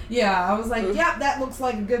that. Yeah, I was like, yeah, that looks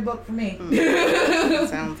like a good book for me.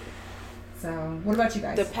 Sounds. So, what about you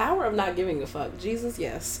guys? The Power of Not Giving a Fuck. Jesus,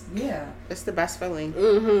 yes. Yeah, it's the best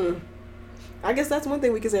feeling. I guess that's one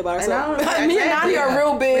thing we can say about ourselves. Me and Nani are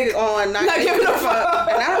real big on not giving a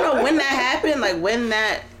fuck. And I don't know when that happened, like when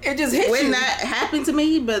that it just hit when you. that happened to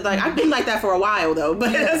me, but like I've been like that for a while though.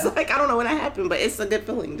 But it's like I don't know when that happened, but it's a good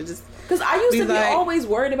feeling to just because I used to be always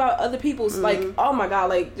worried about other people's like, oh my god,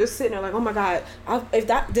 like just sitting there like, oh my god,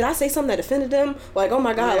 did I say something that offended them? Like, oh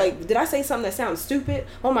my god, like did I say something that sounds stupid?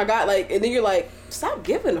 Oh my god, like, and then you're like, stop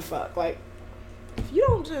giving a fuck, like. If you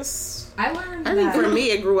don't just... I learned I think for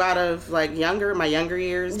me, it grew out of, like, my younger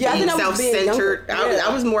years. Yeah, being self-centered.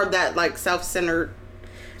 I was more of that, like, self-centered...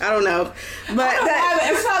 I don't know. But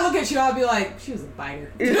every time I look at you, I'll be like, she was a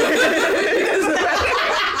biter.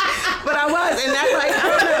 But I was, and that's like, I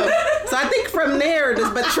don't know. So I think from there,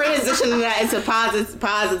 but transitioning that into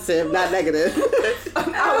positive, not negative.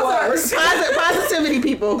 I was. Positivity,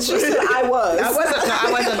 people. She said I was. I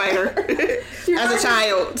was a biter. As a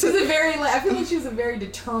child. She's a very, like, I feel like she was a very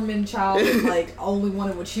determined child and, like, only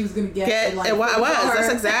wanted what she was going to get. I was.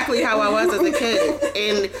 That's exactly how I was as a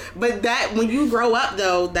kid. But that, when you grow up,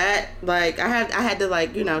 though, that, like, I had to,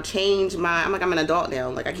 like, change I'm an adult now.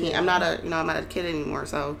 Like, I can't, I'm not a kid anymore.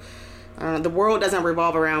 So, the world doesn't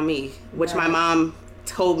revolve around me, which my mom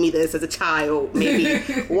told me this as a child maybe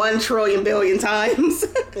 1 trillion billion times.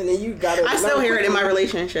 And then you got it. I still hear it in my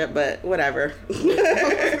relationship, but whatever.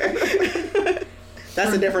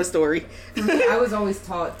 That's a different story. I was always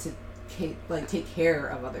taught to take care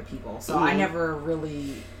of other people, so I never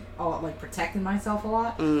really protected myself a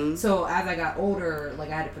lot. So as I got older, like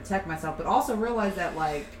I had to protect myself, but also realized that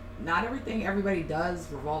like not everything everybody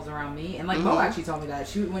does revolves around me. And like Mo actually told me that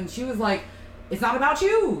when she was like, it's not about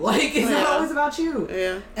you. Like, it's not always about you.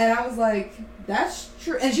 Yeah. And I was like, that's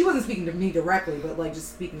true. And she wasn't speaking to me directly, but, like,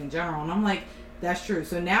 just speaking in general. And I'm like, that's true.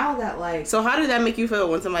 So now that, like... So how did that make you feel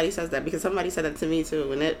when somebody says that? Because somebody said that to me,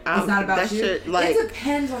 too. And it's not about that you? Shit, like, it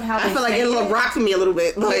depends on how I feel like it rocked me a little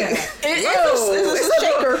bit. Like, it's a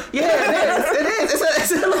shaker. Yeah, it is.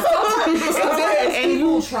 It's a and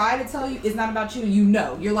people try to tell you it's not about you, and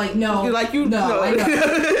you're like, no. You're like, no, I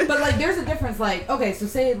know. But, like, there's a difference. Like, okay, so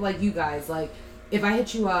say, like, you guys, like, if I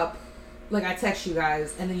hit you up, like I text you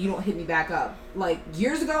guys and then you don't hit me back up. Like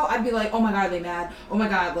years ago, I'd be like, oh my god, are they mad? Oh my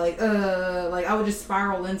god, like I would just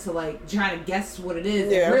spiral into like trying to guess what it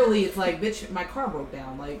is. Yeah. And really, it's like, bitch, my car broke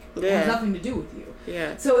down. Like it has nothing to do with you.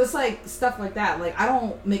 Yeah. So it's like stuff like that. Like I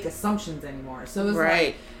don't make assumptions anymore. So it's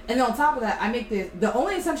like, and then on top of that, I make the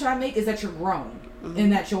only assumption I make is that you're grown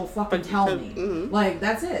and that you'll fucking tell me. Like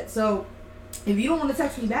that's it. So if you don't want to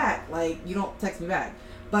text me back, like you don't text me back.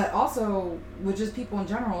 But also, with just people in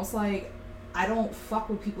general, it's like, I don't fuck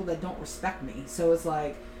with people that don't respect me. So it's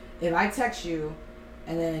like, if I text you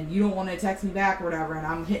and then you don't want to text me back or whatever, and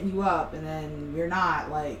I'm hitting you up and then you're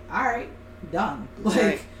not, like, all right, done. Like,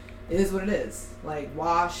 right. It is what it is. Like,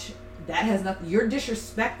 Wash, that has nothing, your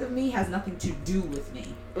disrespect of me has nothing to do with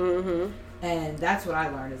me. Mm-hmm. And that's what I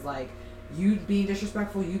learned is, like, you being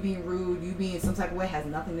disrespectful, you being rude, you being some type of way has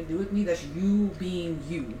nothing to do with me. That's you being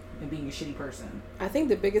you and being a shitty person. I think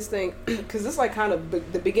the biggest thing, because this is like kind of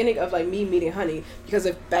the beginning of like me meeting Honey, because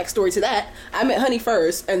of backstory to that, I met Honey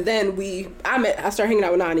first, and then I started hanging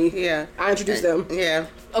out with Nani. Yeah. I introduced them. Yeah.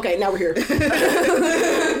 Okay, now we're here.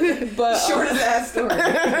 But Shortest ass story.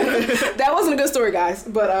 that wasn't a good story, guys.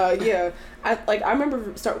 But yeah, I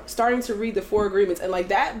remember starting to read the 4 Agreements, and like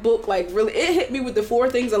that book, like really, it hit me with the 4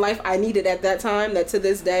 things in life I needed at that time. That to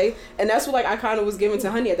this day, and that's what like I kind of was giving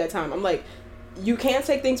to Honey at that time. I'm like, you can't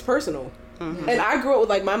take things personal. Mm-hmm. And I grew up with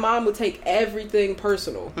like my mom would take everything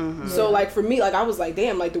personal. Mm-hmm. So like for me, like I was like,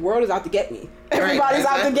 damn, like the world is out to get me. Everybody's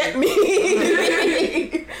out to get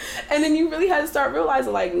me. And then you really had to start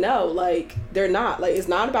realizing like, no, like they're not. Like it's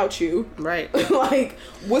not about you. Right. Like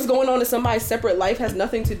what's going on in somebody's separate life has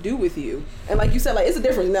nothing to do with you. And like you said, like it's a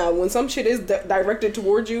difference now. When some shit is directed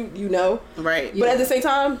towards you, you know. Right. But at the same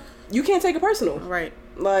time, you can't take it personal. Right.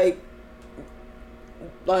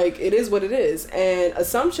 Like it is what it is, and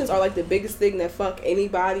assumptions are like the biggest thing that fuck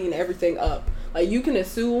anybody and everything up. Like you can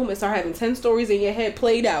assume and start having 10 stories in your head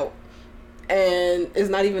played out, and it's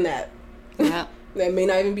not even that. Yeah. That may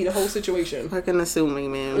not even be the whole situation. Fucking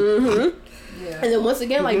assuming, man. Mm-hmm. Yeah. And then once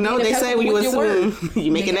again, like you know what they say when you assume,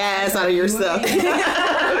 you make an ass out of yourself.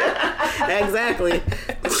 Exactly.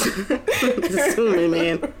 Assuming,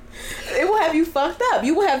 man. It will have you fucked up.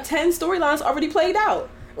 You will have 10 storylines already played out.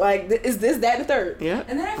 Like, is this, that, and the third? Yeah.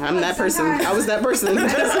 And then I'm like that person. I was that person.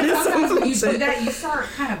 Sometimes when you do that, you start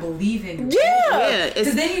kind of believing. Yeah.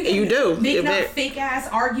 Because then you do. Making up fake ass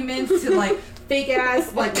arguments to like fake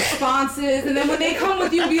ass like responses, and then when they come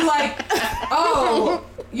with you, be like, oh,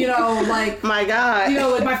 you know, like my God, you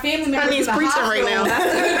know, like my family member is preaching right now.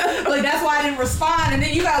 Like that's why I didn't respond, and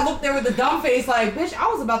then you gotta look there with a dumb face, like, bitch, I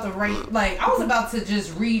was about to write, like, I was about to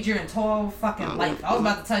just read your entire fucking life. I was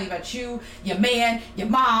about to tell you about you, your man, your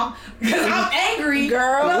mom, because I'm angry,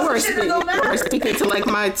 girl. You were speaking to like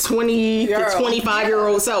my 20 to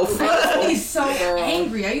 25-year-old self. I used to be so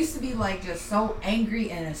angry. I used to be like just so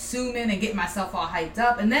angry and assuming and getting myself all hyped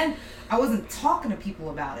up, and then I wasn't talking to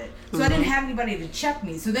people about it, so I didn't have anybody to check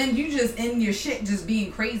me. So then you just in your shit, just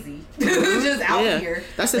being crazy, just out here.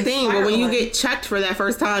 That's the like, thing. But when you get checked for that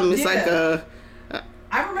first time, it's like a.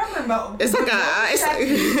 I remember it's like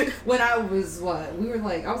a. When I was we were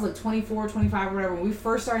like, I was like 24, 25 or whatever. When we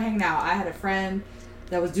first started hanging out, I had a friend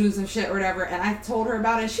that was doing some shit or whatever, and I told her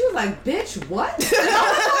about it, and she was like, bitch, what? And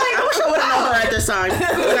I wish I would have known her at this time.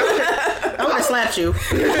 I would have slapped you.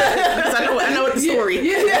 I know the story.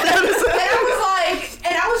 Yeah. And I was like,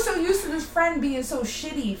 and I was so used to this friend being so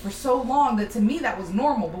shitty for so long that to me that was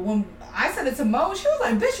normal. But when I said it to Mo, she was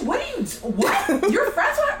like, bitch, what? You're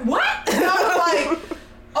friends with what? And I was like,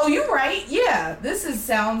 oh, you're right. Yeah,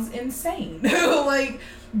 sounds insane. Like,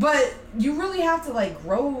 but you really have to like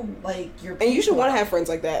grow like your people. And you should want to have friends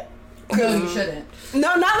like that. No, you shouldn't.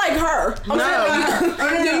 No, not like her.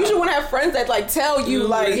 No. You should want to have friends that like tell you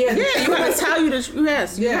like you have to tell you the truth.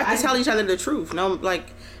 Yes, you have to tell each other the truth. No,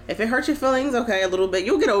 like if it hurts your feelings, okay, a little bit,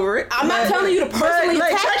 you'll get over it. I'm not telling you to personally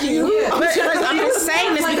attack you. Yeah. I'm just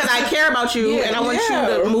saying this because I care about you and I want you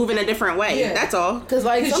to move in a different way. Yeah. That's all. Because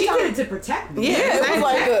she did it to protect me. Yeah, it was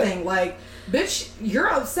like a thing. Like, bitch, you're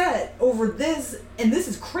upset over this, and this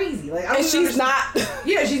is crazy. Like, and she's not.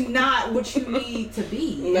 Yeah, she's not what you need to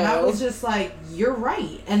be. No. And I was just like, you're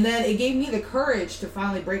right. And then it gave me the courage to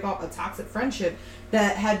finally break off a toxic friendship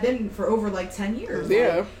that had been for over like 10 years.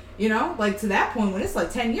 Yeah. Like, you know, like to that point when it's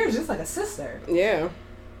like 10 years, it's like a sister. Yeah.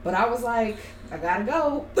 But I was like, I gotta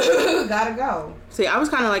go. Gotta go. See, I was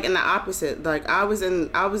kind of like in the opposite. Like I was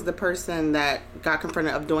the person that got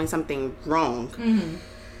confronted of doing something wrong. Mm-hmm.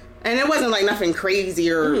 And it wasn't like nothing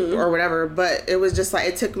crazy or whatever, but it was just like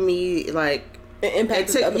it took me like it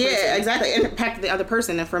impacted the other person. Yeah, exactly. It impacted the other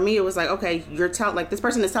person, and for me, it was like, okay, like this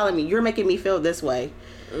person is telling me you're making me feel this way,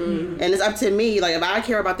 and it's up to me. Like if I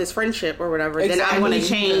care about this friendship or whatever, then I want to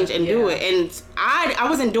change and do it. And I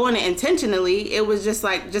wasn't doing it intentionally. It was just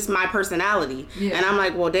my personality, and I'm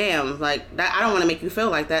like, well, damn, like that. I don't want to make you feel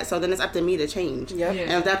like that. So then it's up to me to change. Yep.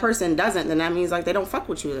 And if that person doesn't, then that means like they don't fuck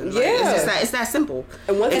with you. Then. Like, it's that simple.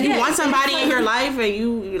 And if you want somebody in your life and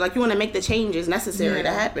you want to make the changes necessary to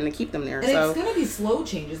happen to keep them there. And it's gonna are these slow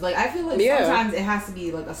changes? Like, I feel like Yeah. sometimes it has to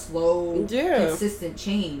be like a slow, Yeah. consistent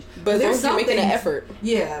change. But there's as long as you're making an effort.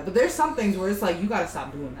 Yeah, but there's some things where it's like, you gotta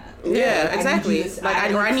stop doing that. Yeah, I exactly. need you to- Like, I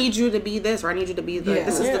I need- need you to be this, or I need you to be the. Yeah.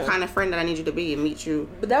 This is the Yeah. kind of friend that I need you to be, and meet you.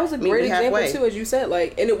 But that was a Meet great me example halfway. too, as you said.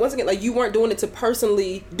 Like, and it wasn't like you weren't doing it to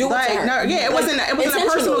personally do it to Like, her. no, yeah, it Like, wasn't. It wasn't a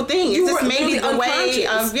intentional. personal thing. You It's just were maybe literally the way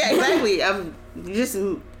unconscious. of exactly of just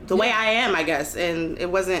the way I am, I guess, and it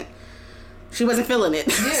wasn't. She wasn't feeling it.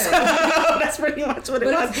 Yeah. So that's pretty much what it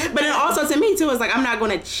But was. it's good But then that- also to me too, it's like I'm not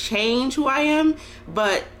going to change who I am,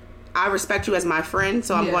 but I respect you as my friend,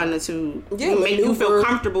 so I'm Yeah. going to Yeah, make you feel maneuver.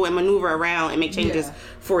 comfortable and maneuver around and make changes Yeah.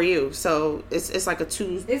 for you. So it's like a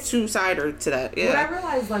two-sider to that. What I Yeah.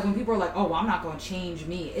 realized, like, when people are like, "Oh, well, I'm not going to change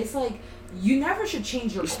me," it's like you never should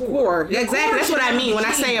change your core. Core. Your Exactly. core That's what should I never mean when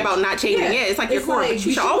I change. say about not changing. Yeah, it's like your core. like,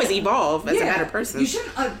 you should always evolve as a better person. You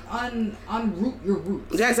shouldn't unroot your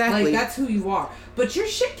roots. Yeah, exactly. Like, that's who you are. But your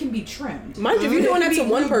shit can be trimmed. Mind you, if you're It doing can that to be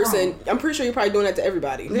one regrown. person, I'm pretty sure you're probably doing that to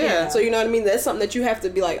everybody. Yeah. So you know what I mean? That's something that you have to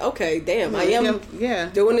be like, okay, damn, I am yeah.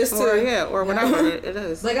 doing this to. Or whatever it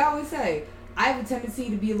is. Like I always say, I have a tendency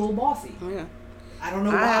to be a little bossy. Yeah. I don't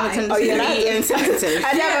know I why. have a Oh, tendency yeah, to that be is- insensitive. I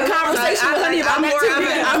had to have a conversation with Honey about I'm that more, too.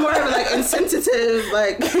 I'm more of a, like insensitive,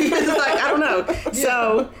 like like I don't know.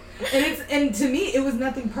 So And to me, it was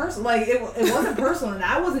nothing personal. Like it wasn't personal, and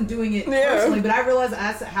I wasn't doing it Yeah. personally. But I realized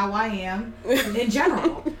that's how I am in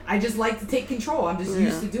general. I just like to take control. I'm just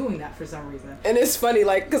used to doing that for some reason. And it's funny,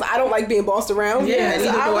 like, because I don't like being bossed around. Yeah, so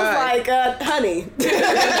neither I do was I. like, honey.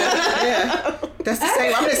 yeah, that's the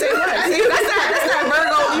same. I'm the same one. See, that's not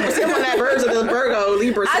Virgo Libra. See, I'm on that Virgo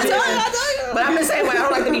Libra I situation. tell you. But I'm the same way. I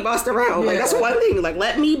don't like to be bossed around. Like that's one thing. Like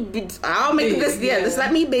let me be. I'll make this. Yeah, just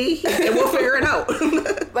let me be, and we'll figure it out.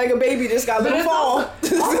 Like a baby just got a little it's fall.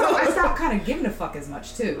 Also, I stopped kind of giving a fuck as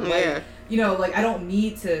much too. Like, Yeah. you know, like I don't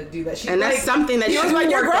need to do that shit. And that's like, something that you like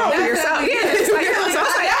you're work on grown. yourself. Yeah, it's like, so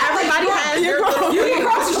it's like everybody has their little You can things.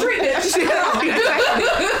 cross the street, bitch.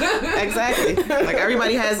 Exactly. Like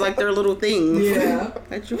everybody has like their little things. Yeah.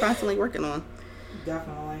 That you're constantly working on.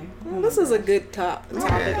 Definitely. Well, this is a good topic.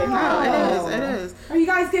 Yeah. No, it is. Are you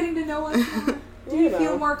guys getting to know us? Do you You feel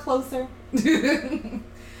know. more closer?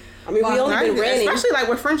 I mean, we only been ranting. Especially like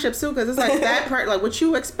with friendships too, because it's like that part, like what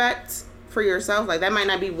you expect for yourself, like that might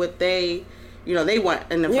not be what they, you know, they want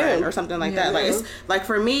in a friend Yeah. or something like Yeah. that. Like it's like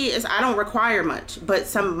for me, it's I don't require much,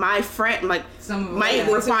 but my friend like Some of them, might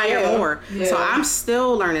yeah. require Yeah. more. Yeah. So I'm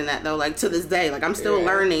still learning that though, like to this day, like I'm still Yeah.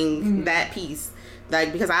 learning that piece.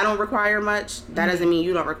 Like because I don't require much, that doesn't mean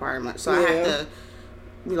you don't require much. So I have Yeah. to.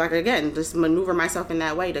 Like again, just maneuver myself in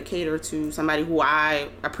that way to cater to somebody who I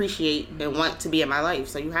appreciate and want to be in my life.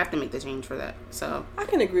 So you have to make the change for that. So I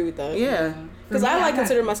can agree with that. yeah, Because I like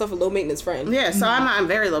consider myself a low maintenance friend. yeah. So I'm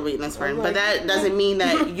very low maintenance friend, I'm but like, that doesn't mean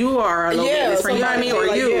that you are a low Yeah, maintenance friend. You know what I mean, or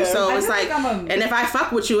somebody, you. like, yeah. So I it's feel like, like I'm a- and if I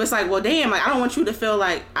fuck with you, it's like, well, damn, like I don't want you to feel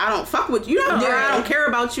like I don't fuck with you, or Yeah. I don't care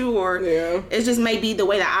about you, or Yeah. it just may be the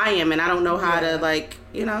way that I am, and I don't know how Yeah. to like,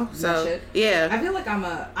 you know. Mesh So it. yeah, I feel like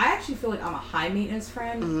I actually feel like I'm a high maintenance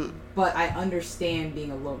friend, but I understand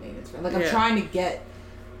being a low maintenance friend. Like I'm Yeah. trying to get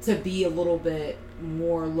to be a little bit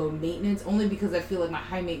more low maintenance, only because I feel like my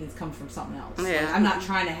high maintenance comes from something else. Yeah. Like, I'm not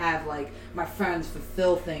trying to have like my friends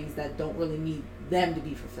fulfill things that don't really need them to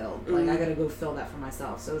be fulfilled. Like I gotta go fill that for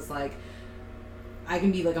myself. So it's like I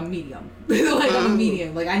can be like a medium. Like I'm a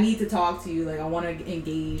medium. Like I need to talk to you. Like I want to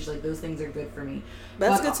engage. Like those things are good for me.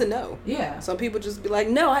 That's But- good to know. Yeah. Some people just be like,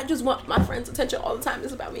 no, I just want my friends' attention all the time.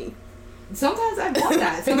 It's about me. Sometimes I want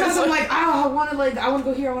that. Sometimes I'm like, oh, I want to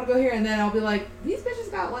go here, and then I'll be like, these bitches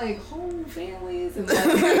got like whole families and like,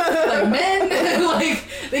 like men, like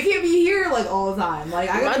they can't be here like all the time. Like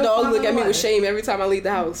I My gotta go dog find look at me my with life. shame every time I leave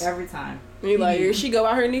the house. every time. He like, here she go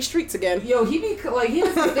out here in these streets again. Yo, he be like, he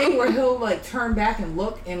has this thing where he'll like turn back and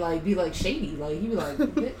look and like be like shady. Like he be like,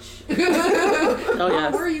 bitch,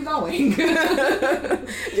 yes. where are you going?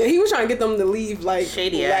 Yeah, he was trying to get them to leave like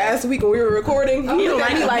Shady last week when we were recording. Oh, he don't like,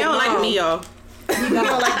 He he don't like Mom. me, y'all. He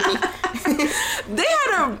don't like me. They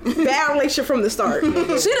had a bad relationship from the start. She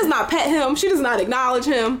does not pet him. She does not acknowledge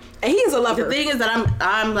him, and he is a lover. The thing is that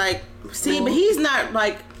I'm like, see, but he's not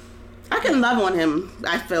like, I can love on him,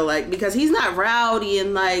 I feel like, because he's not rowdy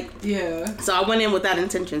and like, Yeah. so I went in with that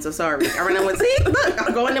intention, so sorry. I went in with, see, look,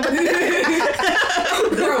 I'm going in with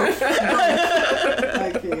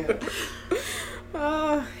I can't.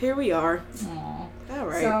 Here we are. Aw. All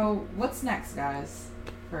right. So what's next, guys,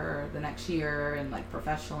 for the next year and like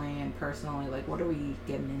professionally and personally? Like, what are we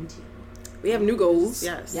getting into? We have new goals.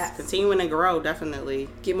 Yes. Yes. Continuing to grow, definitely,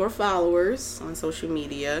 Get more followers. on social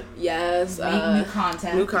media. Yes. Make new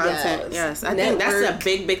content. New content, Yes. yes. I think that's a Network.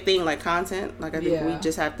 big thing, like content. Like, I think Yeah. we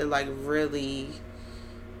just have to, like, really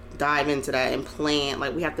dive into that and plan.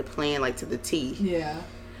 Like, we have to plan, like, to the T. Yeah.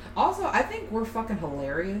 Also, I think we're fucking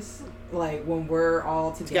hilarious. Like, when we're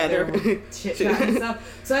all together and chit-chat and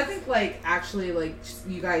stuff. So I think, like, actually, like,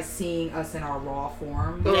 you guys seeing us in our raw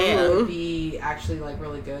form would be actually, like,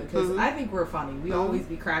 really good. Because I think we're funny. We always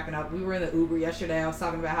be cracking up. We were in the Uber yesterday. I was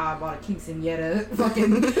talking about how I bought a quinceañera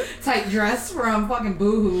fucking tight dress from fucking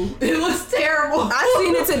Boohoo. It was terrible. I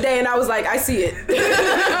seen it today and I was like, I see it.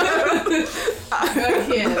 I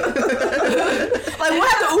can't. Like, we'll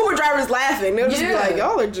have the Uber drivers laughing. They'll just be like,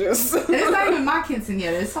 y'all are just... And it's not even my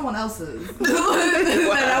quinceañera. It's someone else's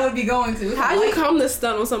that I would be going to. How you come to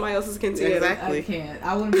stunt on somebody else's quinceañera? Exactly. I can't.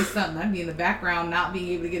 I wouldn't be stunting. I'd be in the background, not being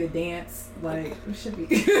able to get a dance. Like, it should be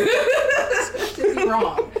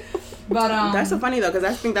wrong. But that's so funny though, because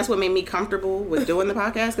I think that's what made me comfortable with doing the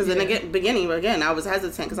podcast. Because in the beginning, I was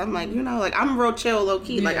hesitant because I'm like, like, I'm real chill, low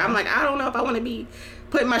key. Like, I'm like, I don't know if I want to be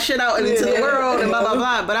putting my shit out into the world and blah blah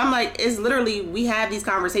blah. But I'm like, it's literally, we have these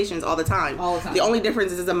conversations all the time. The only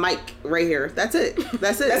difference is a mic right here. That's it.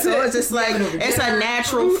 So it's just like, it's a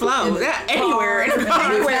natural flow. Anywhere. You know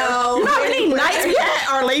how many nights we had?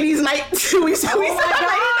 Our ladies' night. We gotta do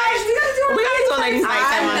a ladies'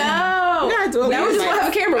 night. We gotta do a now we just want to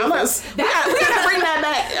have a camera with us. We gotta bring that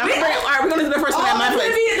back. All right, we're gonna do the first one at my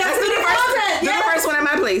place. Let's do the first one at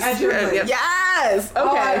my place. Yes.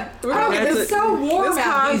 Okay. We're gonna get this so warm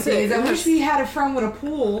out these days. I wish we had a friend with a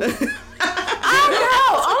pool. Only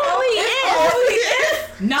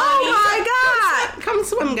if. No. Oh my God. Come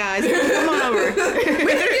swim, guys. Come on over. We can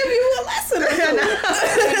give you a lesson.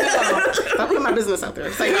 I'll put my business out there.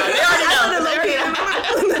 It's like, they already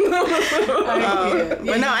know.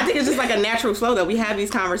 But no, I think it's just like a natural flow that we have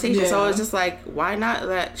these conversations. So it's just like, why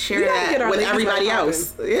not share that with everybody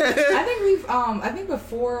else? Yeah. I think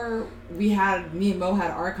before me and Mo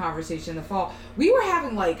had our conversation in the fall, we were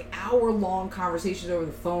having like hour-long conversations over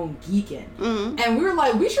the phone geeking. And we were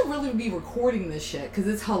like, we should really be recording this shit because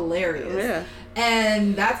it's hilarious. Yeah.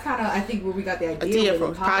 And that's kind of, I think, where we got the idea for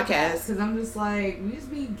the podcast. Because I'm just like, we just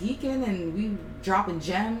be geeking and we dropping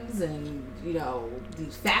gems and,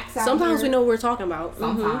 these facts out Sometimes here. we know what we're talking about.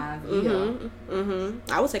 Sometimes,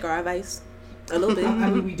 I would take our advice. A little bit. I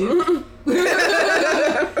mean, we do.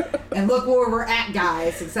 And look where we're at,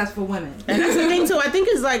 guys. Successful women. And that's the thing, too. I think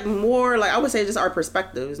it's like more, like, I would say just our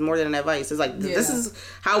perspectives more than advice. It's like, this is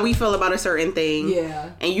how we feel about a certain thing.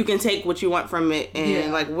 Yeah. And you can take what you want from it.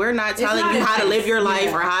 And, like, we're not telling you how to live your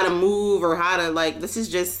life or how to move or how to, like, this is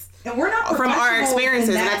just and we're not from our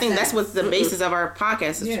experiences. And I think that's what the basis of our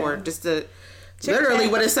podcast is for. Just to... Literally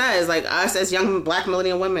what it says, like, us as young Black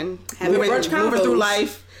millennial women moving through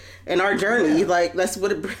life and our journey, like, that's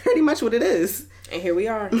pretty much what it is. And here we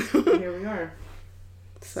are.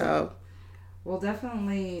 So, well,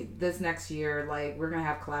 definitely this next year, like, we're gonna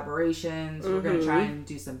have collaborations. We're gonna try and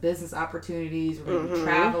do some business opportunities. We're gonna be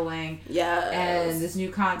traveling. Yes. And this new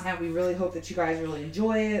content, we really hope that you guys really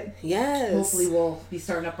enjoy it. Yes. Hopefully, we'll be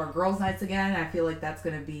starting up our girls' nights again. I feel like that's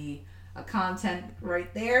gonna be a content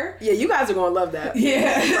right there. Yeah, you guys are gonna love that.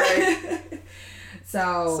 Yeah. Right.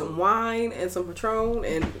 So some wine and some Patron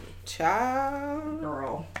and child.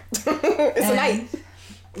 Girl. It's a night.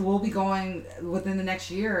 We'll be going within the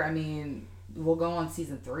next year. I mean, we'll go on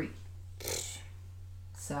season 3.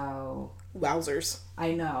 So wowzers.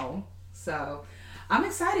 I know. So I'm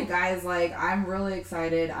excited, guys. Like, I'm really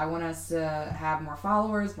excited. I want us to have more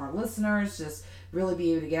followers, more listeners, just really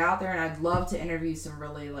be able to get out there. And I'd love to interview some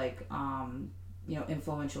really, like,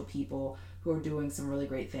 influential people who are doing some really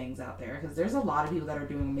great things out there. Because there's a lot of people that are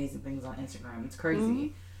doing amazing things on Instagram. It's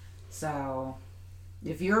crazy. So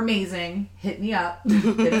if you're amazing, hit me up.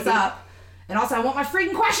 Hit us up. And also, I want my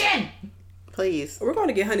freaking question. Please. We're going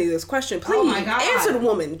to get Honey this question. Please. Oh my God. Answer the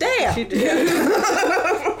woman. Damn. She did.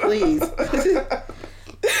 Please.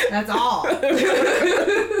 That's all.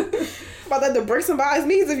 About that to break somebody's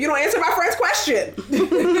knees if you don't answer my friend's question.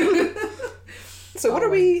 So what are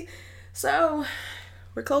we... So...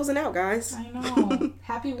 We're closing out, guys. I know.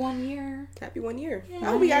 Happy 1 year. Happy 1 year. Yay.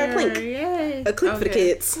 Oh, we got a clink. Yay. A clink for the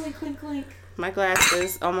kids. Clink, clink, clink. My glass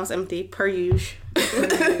is almost empty, per usual.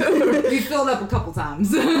 We filled up a couple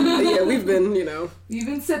times. Yeah, we've been, You've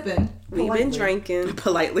been sipping. We've been drinking.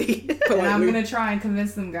 Politely. And I'm going to try and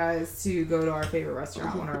convince them guys to go to our favorite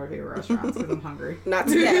restaurant, one of our favorite restaurants, because I'm hungry. Not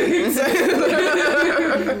today.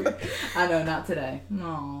 I know, not today.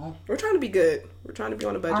 No. We're trying to be good. We're trying to be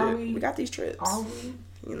on a budget. Are we? We got these trips. Are we?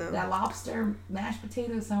 That lobster mashed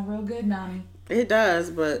potatoes sound real good, Nani. It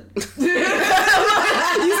does, but You see,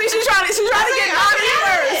 she's trying to get Nani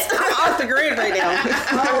first. I'm off the grid right now.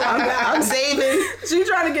 I'm saving. She's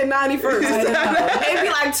trying to get 91st. It'd be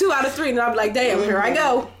like 2 out of 3, and I'd be like, damn, here I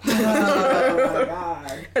go. Oh my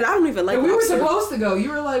god. And I don't even like And we were lobster. supposed to go. You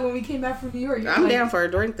were like, when we came back from New York, you were I'm like, down for a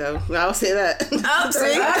drink though. I'll say that. Oh,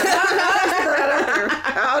 see? I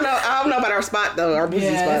don't know about our spot though. Our bougie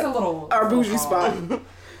yeah, it's a spot. little. Our bougie spot.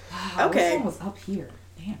 I Okay. wish I was up here.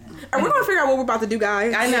 Damn it. And we're going to figure out what we're about to do,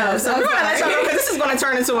 guys. I know. So we're gonna let y'all know because this is going to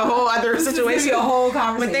turn into a whole other This is gonna be situation. a whole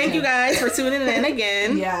conversation. But thank you guys for tuning in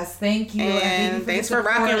again. Yes, thank you. And thanks for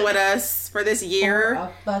rocking with us for this For year.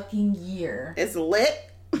 a fucking year. It's lit.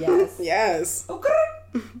 Yes. Yes. Okay.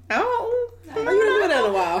 Oh. Are you doing that in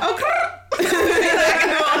a while? Okay. I can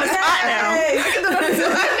do it on the spot now.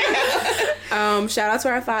 Shout out to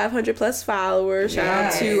our 500 plus followers. Shout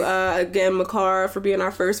out to again Makara for being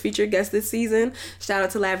our first featured guest this season. Shout out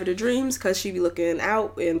to Lavender Dreams because she be looking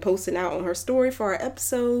out and posting out on her story for our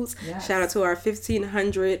episodes. Yes. Shout out to our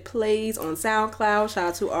 1,500 plays on SoundCloud. Shout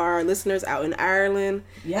out to our listeners out in Ireland.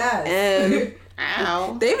 Yes. And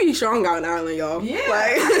Ow. they be strong out in Ireland, y'all. Yeah.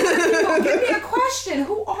 Like, Give me a question.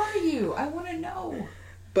 Who are you? I want to know.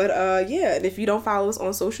 but yeah, and if you don't follow us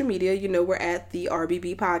on social media, you know we're at the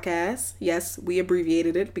RBB Podcast. Yes, we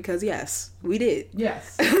abbreviated it because yes, we did.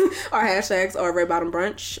 Yes. Our hashtags are Red Bottom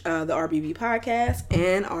Brunch, the RBB Podcast,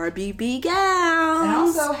 and RBB Gals. And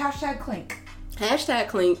also hashtag Clink. Hashtag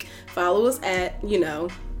Clink. Follow us at,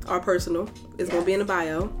 our personal. It's going to be in the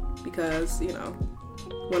bio because,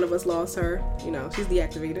 one of us lost her. She's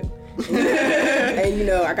deactivated. And,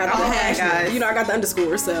 I got the hash. guys. I got the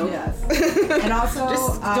underscore, so. Yes. And also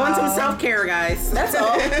Just doing some self-care, guys. That's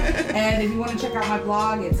all. And if you want to check out my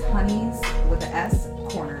blog, it's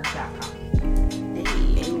honeys.corner.com.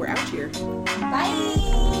 Hey, and we're out here.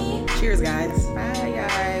 Bye. Cheers, guys. Bye,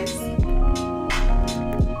 guys.